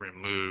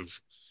remove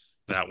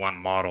that one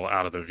model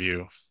out of the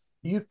view?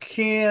 You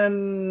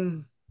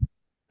can,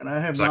 and I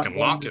have Because I not can done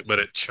lock it, this. but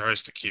it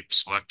tries to keep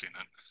selecting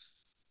it.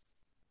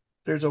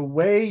 There's a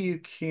way you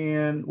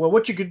can. Well,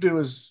 what you could do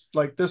is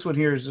like this one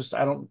here is just.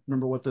 I don't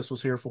remember what this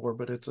was here for,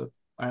 but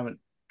I haven't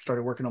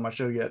started working on my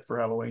show yet for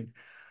Halloween.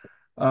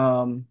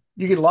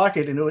 You can lock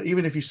it, and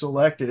even if you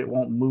select it, it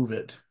won't move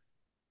it.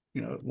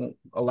 It won't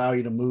allow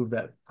you to move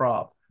that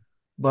prop.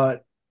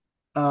 But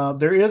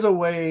there is a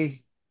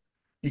way.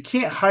 You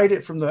can't hide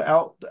it from the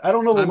out. I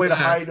don't know the I'm way to back.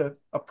 hide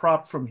a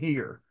prop from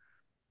here,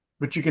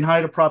 but you can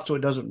hide a prop so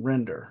it doesn't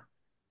render.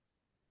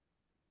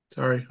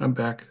 Sorry, I'm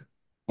back.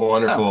 Oh,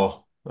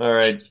 Wonderful. All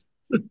right.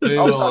 We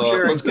I'll will stop let's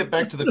sharing. get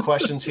back to the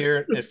questions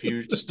here. If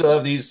you still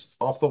have these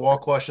off the wall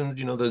questions,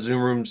 the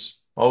Zoom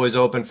room's always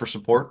open for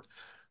support.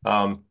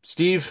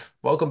 Steve,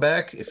 welcome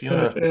back. If you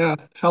wanna Yeah,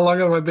 how long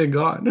have I been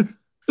gone?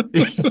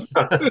 It's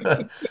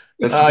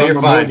You're from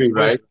a fine. movie,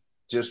 right?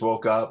 Just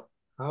woke up.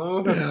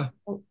 Oh, no.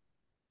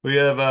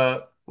 Yeah.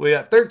 We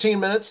got 13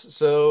 minutes,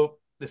 so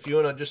if you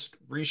want to just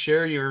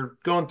reshare, you're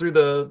going through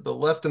the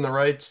left and the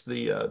rights,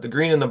 the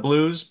green and the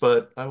blues,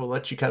 but I will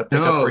let you kind of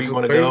pick up No, where you so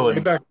want to way go. way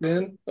And back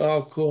then.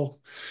 Oh, cool.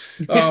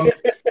 Um,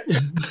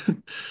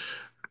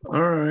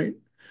 all right.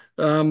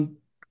 Um,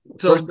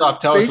 First so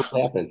off, tell us base,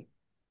 what happened.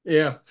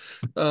 yeah.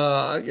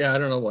 Yeah, I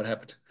don't know what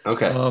happened.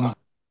 Okay.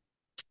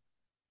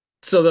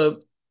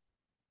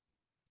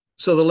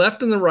 So the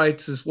left and the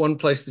rights is one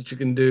place that you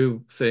can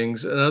do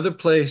things. Another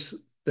place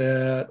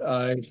that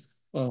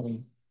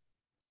um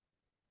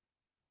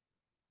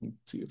let's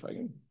see if I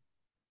can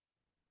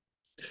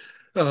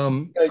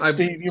Hey, I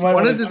Steve, you might want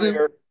wanted to to do,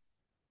 share.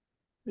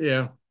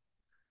 yeah,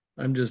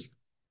 I'm just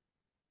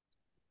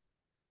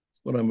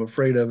What I'm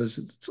afraid of is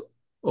it's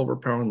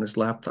overpowering this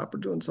laptop or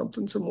doing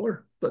something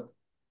similar, but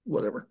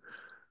whatever.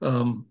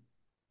 Um,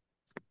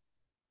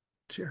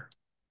 Share.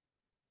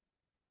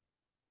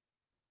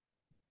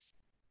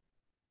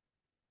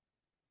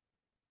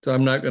 So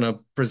I'm not going to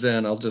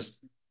present. I'll just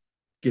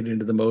get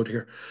into the mode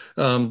here.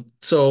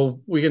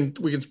 So we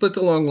can split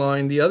the long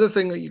line. The other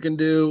thing that you can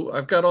do,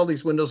 I've got all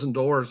these windows and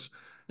doors,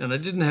 and I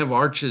didn't have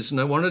arches, and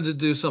I wanted to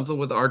do something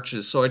with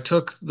arches. So I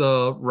took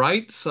the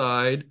right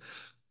side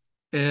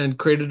and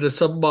created a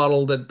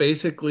submodel that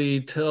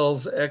basically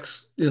tells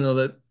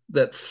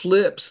that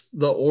flips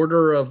the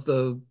order of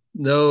the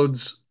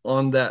nodes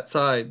on that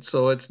side.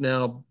 So it's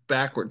now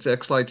backwards.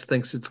 xLights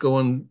thinks it's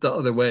going the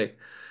other way.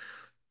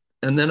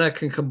 And then I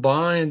can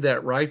combine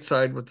that right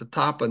side with the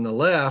top and the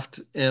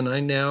left, and I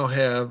now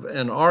have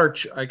an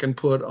arch I can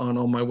put on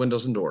all my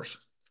windows and doors,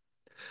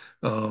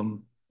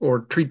 or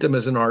treat them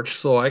as an arch.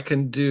 So I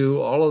can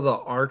do all of the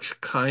arch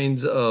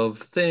kinds of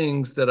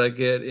things that I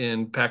get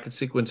in package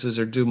sequences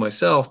or do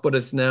myself, but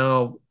it's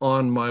now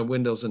on my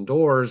windows and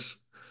doors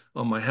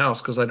on my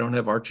house because I don't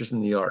have arches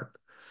in the yard.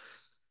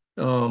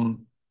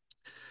 Um,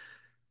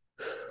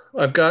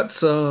 I've got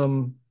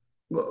some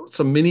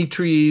mini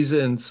trees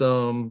and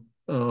some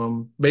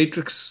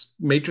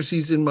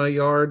matrices in my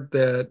yard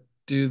that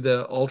do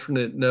the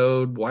alternate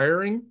node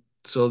wiring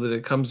so that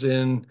it comes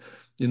in,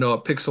 at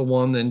pixel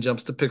 1, then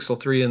jumps to pixel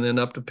 3, and then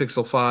up to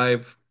pixel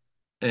 5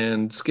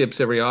 and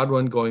skips every odd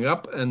one going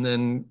up, and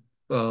then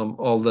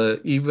all the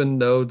even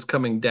nodes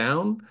coming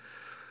down.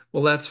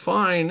 Well, that's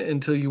fine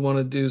until you want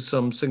to do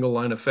some single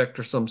line effect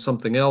or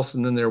something else,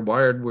 and then they're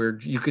wired where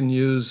you can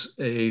use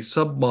a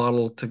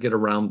submodel to get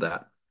around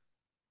that.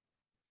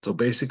 So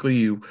basically,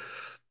 you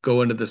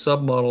go into the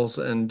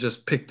submodels and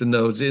just pick the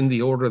nodes in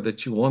the order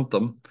that you want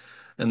them,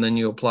 and then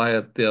you apply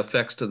the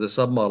effects to the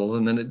submodel,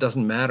 and then it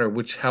doesn't matter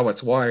how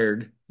it's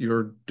wired.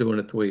 You're doing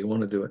it the way you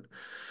want to do it.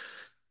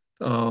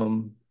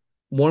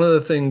 One of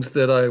the things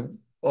that I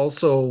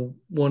also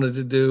wanted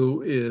to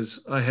do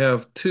is I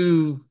have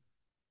two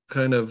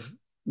kind of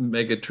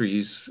mega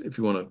trees, if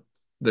you want to.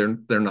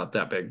 They're not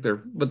that big.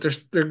 They're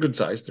good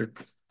size. They're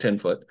 10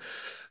 foot.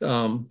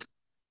 Um,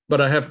 but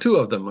I have two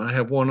of them. I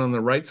have one on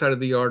the right side of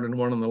the yard and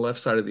one on the left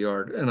side of the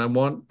yard. And I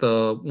want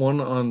the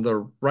one on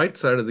the right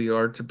side of the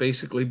yard to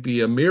basically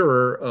be a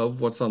mirror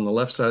of what's on the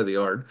left side of the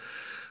yard.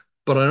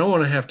 But I don't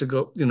want to have to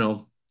go,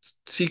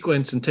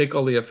 sequence and take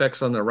all the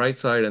effects on the right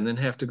side and then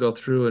have to go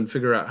through and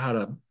figure out how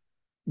to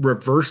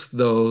reverse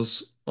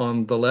those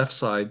on the left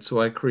side. So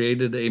I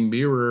created a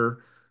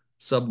mirror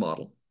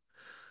submodel.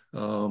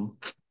 Um,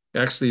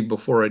 Actually,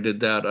 before I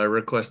did that, I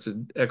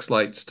requested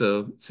xLights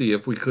to see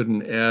if we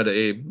couldn't add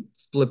a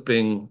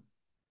flipping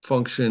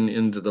function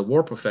into the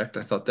warp effect.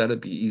 I thought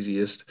that'd be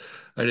easiest.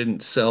 I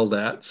didn't sell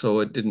that,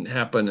 so it didn't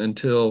happen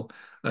until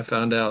I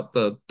found out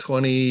the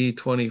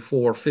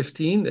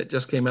 2024-15 that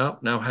just came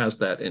out now has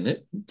that in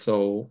it.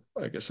 So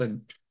I guess I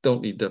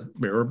don't need to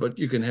mirror, but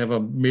you can have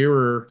a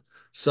mirror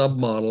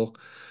submodel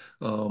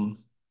um,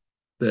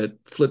 that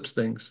flips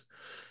things.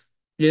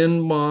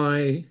 In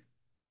my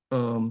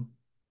um,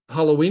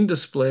 Halloween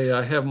display,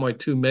 I have my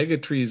two mega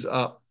trees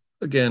up.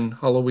 Again,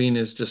 Halloween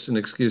is just an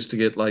excuse to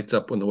get lights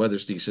up when the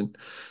weather's decent.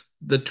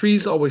 The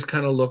trees always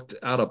kind of looked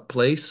out of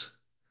place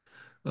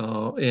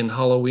in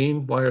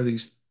Halloween. Why are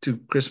these two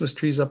Christmas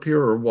trees up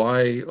here? Or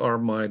why are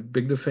my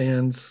Bigda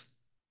fans,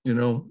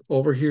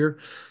 over here?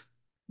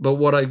 But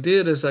what I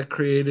did is I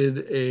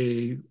created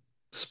a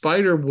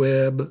spider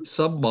web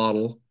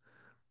submodel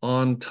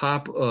on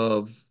top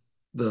of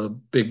the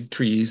big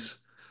trees.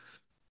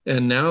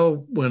 And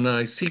now when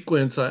I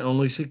sequence, I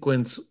only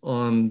sequence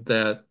on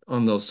those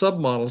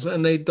submodels,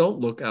 and they don't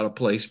look out of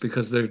place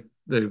because they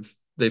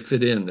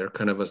fit in. They're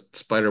kind of a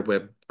spider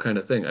web kind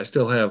of thing. I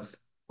still have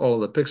all of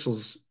the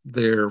pixels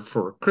there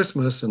for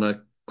Christmas, and I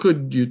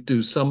could you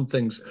do some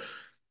things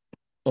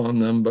on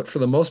them, but for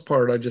the most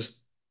part, I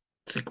just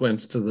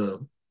sequence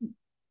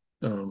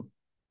um,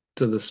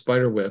 to the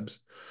spider webs.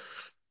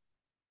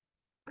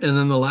 And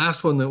then the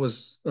last one that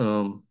was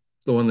the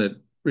one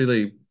that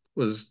really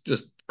was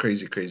just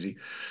crazy, crazy.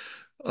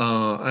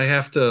 I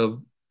have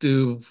to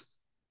do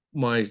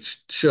my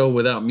show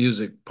without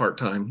music part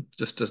time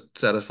just to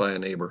satisfy a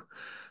neighbor.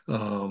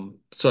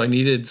 So I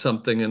needed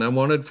something, and I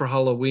wanted for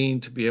Halloween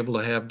to be able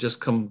to have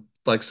just come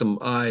like some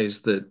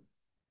eyes that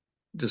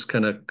just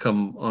kind of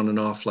come on and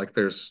off like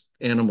there's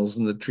animals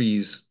in the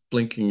trees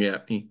blinking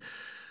at me.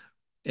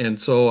 And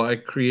so I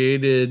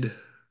created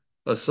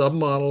a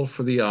submodel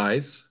for the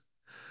eyes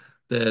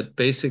that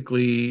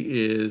basically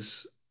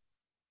is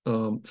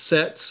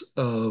sets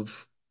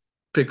of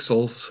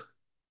pixels.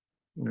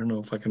 I don't know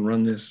if I can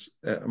run this.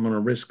 I'm going to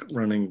risk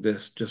running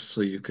this just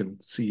so you can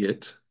see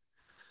it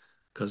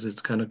because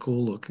it's kind of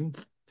cool looking.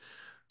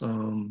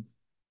 Um,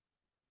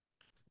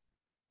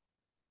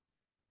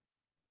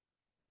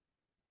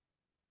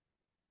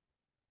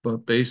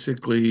 but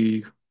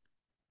basically,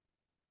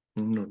 I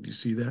don't know, do you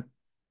see that?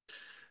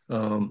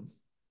 Um,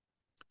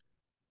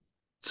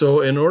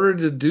 so in order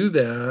to do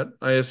that,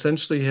 I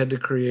essentially had to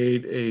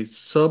create a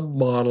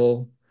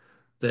submodel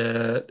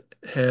that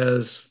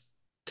has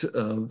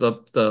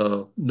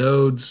the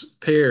nodes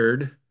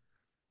paired.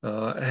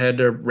 I had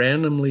to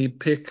randomly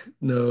pick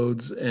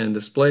nodes and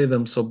display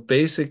them. So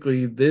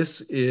basically,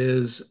 this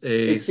is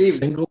Hey, a Steve,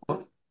 single.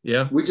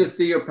 Yeah. we just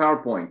see your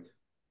PowerPoint.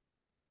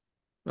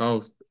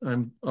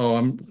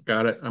 I'm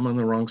got it. I'm on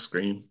the wrong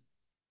screen.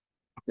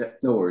 Yeah,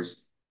 no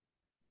worries.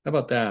 How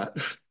about that?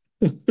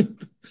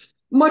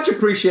 Much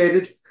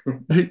appreciated.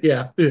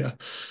 Yeah.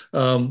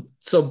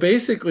 So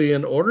basically,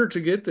 in order to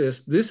get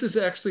this, this is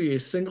actually a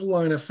single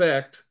line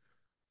effect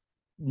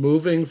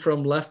moving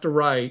from left to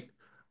right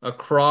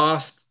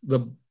across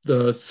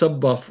the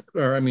sub buff,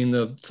 or I mean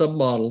the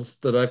submodels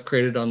that I've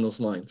created on those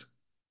lines.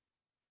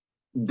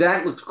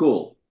 That looks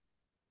cool.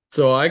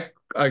 So I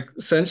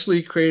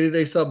essentially created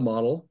a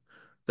submodel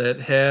that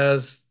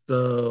has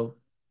the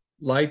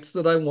lights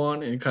that I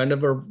want in kind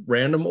of a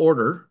random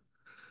order.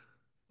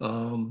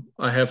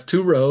 I have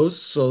two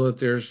rows so that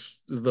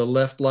there's the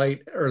left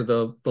light or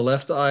the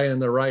left eye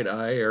and the right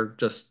eye are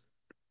just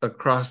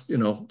across,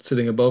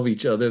 sitting above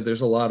each other.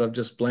 There's a lot of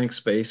just blank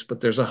space,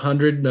 but there's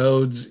 100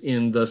 nodes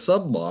in the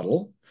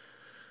submodel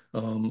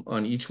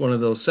on each one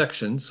of those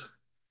sections.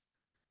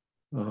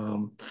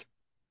 Um,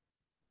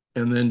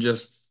 and then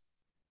just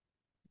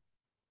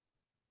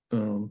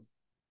um,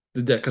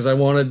 did that because I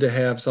wanted to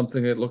have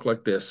something that looked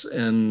like this,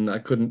 and I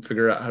couldn't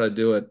figure out how to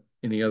do it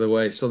any other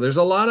way. So there's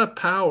a lot of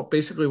power.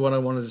 Basically, what I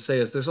wanted to say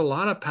is there's a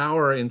lot of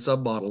power in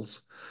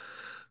submodels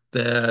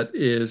that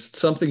is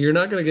something you're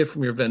not going to get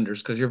from your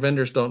vendors because your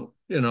vendors don't,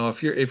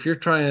 if you're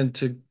trying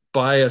to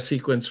buy a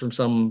sequence from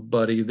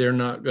somebody, they're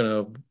not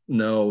going to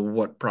know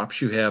what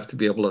props you have to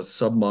be able to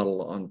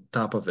submodel on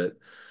top of it.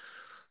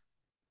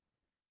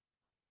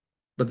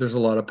 But there's a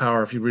lot of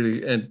power if you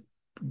really and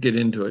get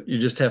into it. You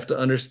just have to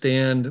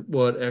understand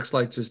what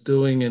xLights is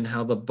doing and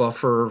how the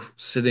buffer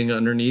sitting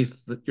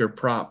underneath your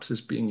props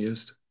is being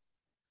used.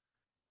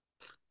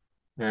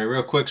 All right,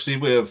 real quick,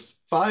 Steve, we have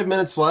 5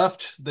 minutes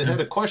left. They had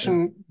a Yeah.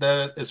 question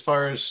that as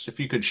far as if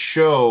you could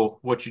show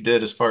what you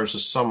did as far as the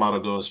sum model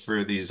goes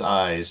for these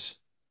eyes.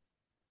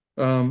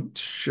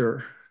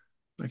 Sure,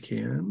 I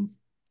can.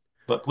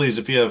 But please,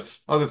 if you have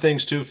other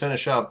things to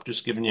finish up,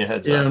 just giving you a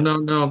heads Yeah, up.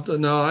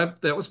 no.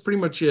 That was pretty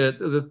much it.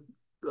 Let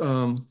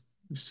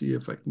me see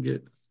if I can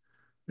get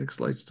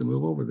xLights to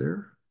move over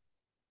there.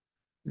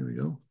 There we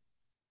go.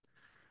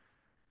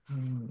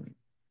 Uh,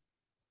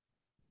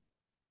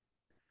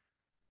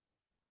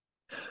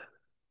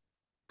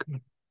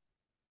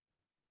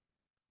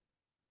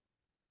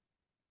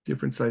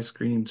 Different size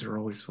screens are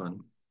always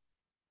fun.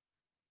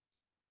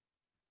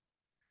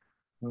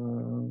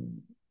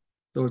 Um,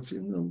 so it's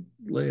in the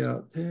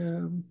layout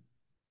tab.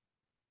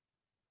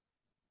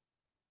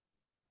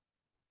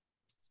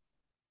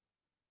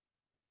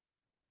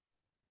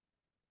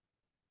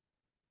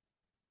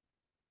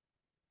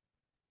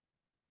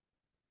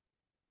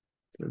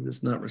 So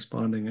it's not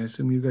responding. I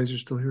assume you guys are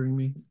still hearing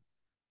me.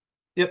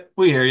 Yep,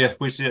 we hear you.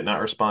 We see it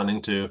not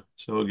responding too.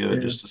 So we'll give it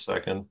Yeah. just a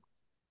second.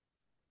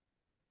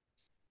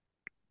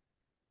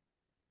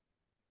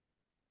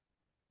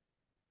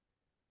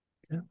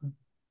 Yeah.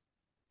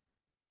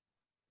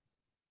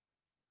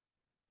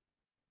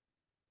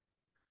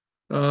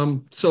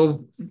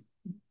 So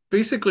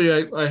basically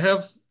I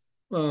have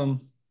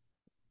um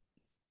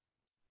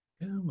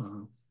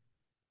come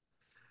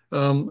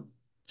on.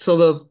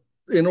 So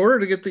in order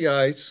to get the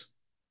eyes,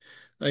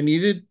 I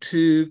needed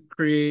to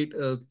create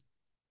the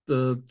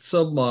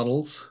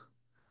submodels.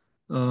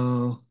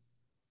 Uh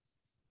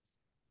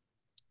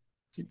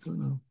keep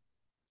going.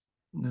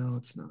 No,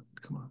 it's not.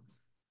 Come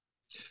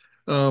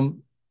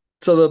on.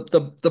 So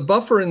the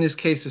buffer in this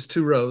case is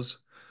two rows.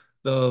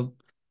 The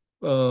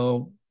uh,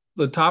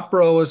 the top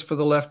row is for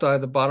the left eye,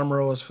 the bottom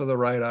row is for the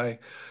right eye.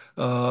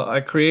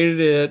 I created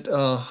it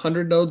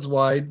 100 nodes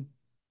wide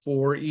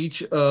for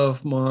each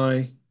of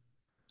my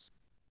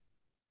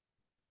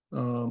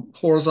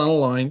horizontal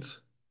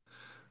lines.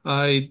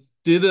 I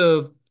did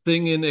a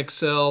thing in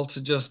Excel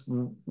to just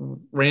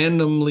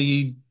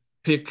randomly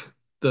pick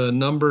the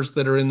numbers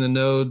that are in the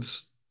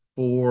nodes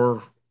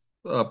for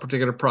a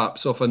particular prop.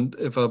 So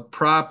if a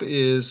prop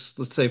is,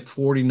 let's say,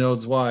 40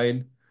 nodes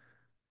wide,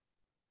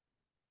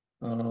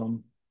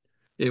 um,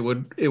 it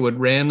would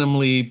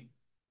randomly.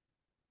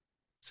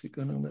 Is it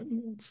going on that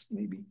nodes?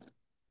 Maybe.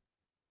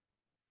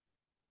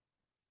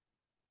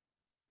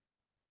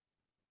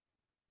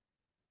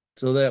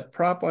 So that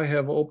prop I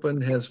have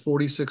open has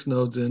 46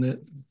 nodes in it.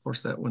 Of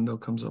course, that window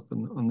comes up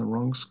on the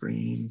wrong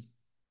screen.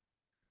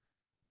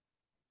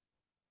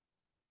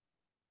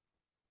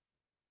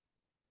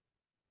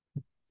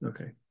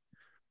 Okay.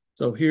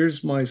 So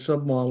here's my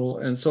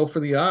submodel. And so for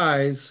the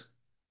eyes,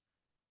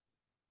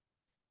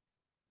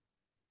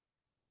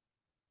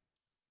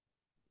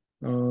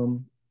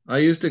 I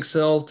used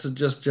Excel to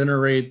just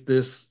generate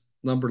this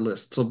number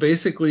list. So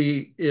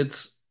basically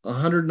it's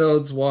 100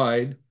 nodes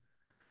wide,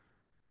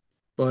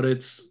 but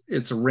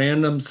it's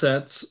random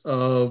sets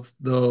of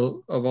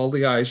all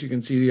the eyes. You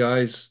can see the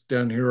eyes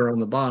down here on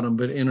the bottom,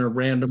 but in a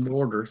random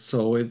order.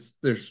 So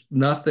there's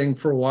nothing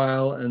for a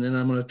while, and then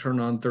I'm going to turn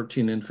on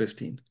 13 and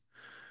 15.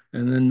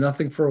 and then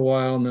nothing for a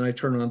while, and then I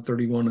turn on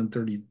 31 and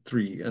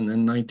 33, and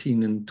then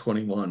 19 and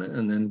 21,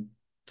 and then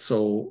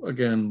so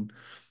again,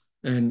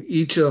 and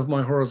each of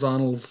my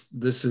horizontals,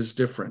 this is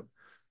different.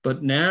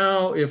 But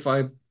now if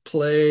I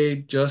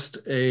play just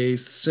a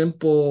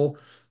simple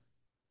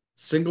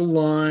single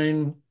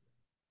line,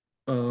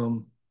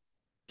 um,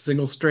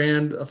 single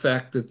strand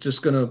effect that's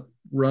just going to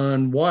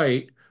run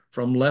white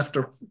from left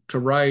to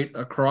right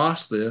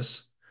across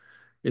this,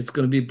 it's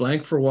going to be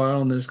blank for a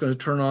while, and then it's going to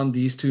turn on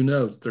these two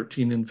nodes,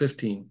 13 and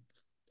 15.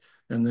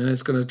 And then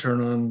it's going to turn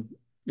on,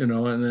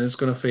 and then it's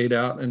going to fade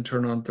out and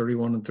turn on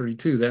 31 and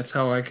 32. That's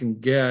how I can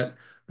get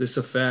this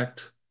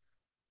effect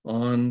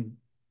on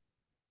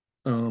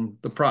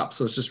the prop.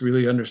 So it's just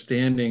really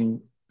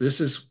understanding this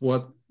is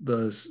what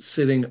the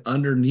sitting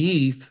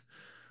underneath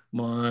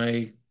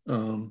my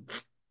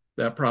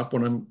that prop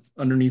when I'm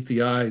underneath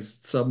the eyes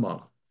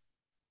submodel.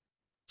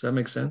 Does that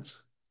make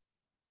sense?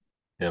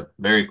 Yep.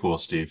 Very cool,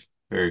 Steve.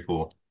 Very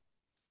cool.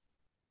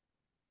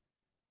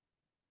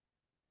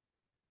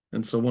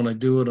 And so when I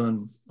do it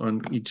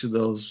on each of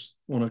those,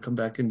 when I come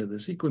back into the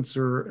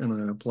sequencer and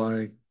I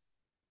apply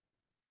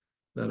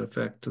that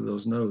effect to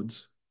those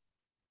nodes,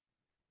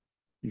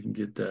 you can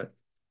get that.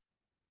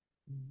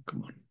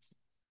 Come on.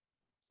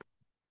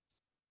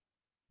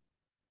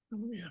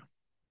 Oh, yeah.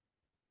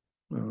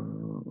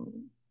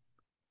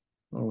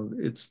 Oh,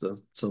 it's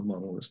the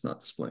submodel that's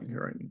not displaying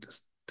here. I need to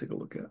take a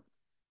look at.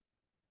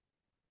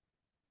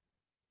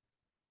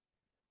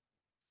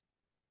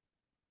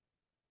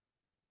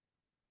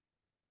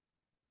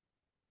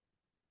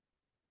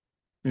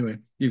 Anyway,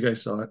 you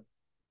guys saw it.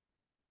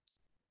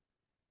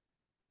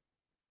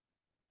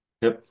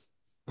 Yep.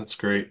 That's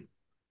great.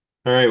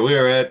 All right, we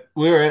are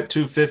at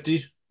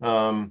 250.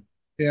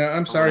 Yeah,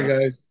 I'm sorry,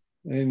 guys.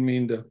 I didn't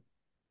mean to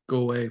go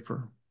away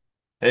for.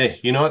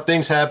 Hey, you know what?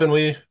 Things happen.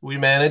 We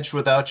managed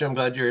without you. I'm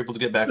glad you're able to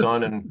get back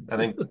on, and I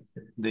think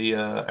the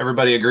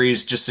everybody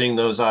agrees just seeing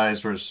those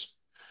eyes was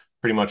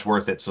pretty much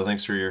worth it. So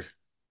thanks for your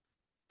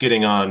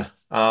getting on.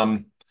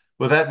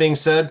 With that being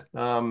said,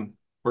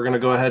 we're going to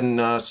go ahead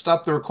and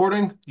stop the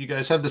recording. You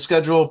guys have the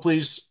schedule.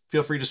 Please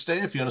feel free to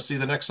stay if you want to see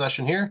the next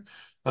session here.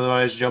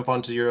 Otherwise, jump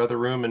onto your other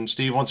room. And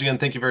Steve, once again,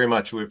 thank you very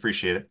much. We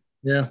appreciate it.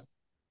 Yeah.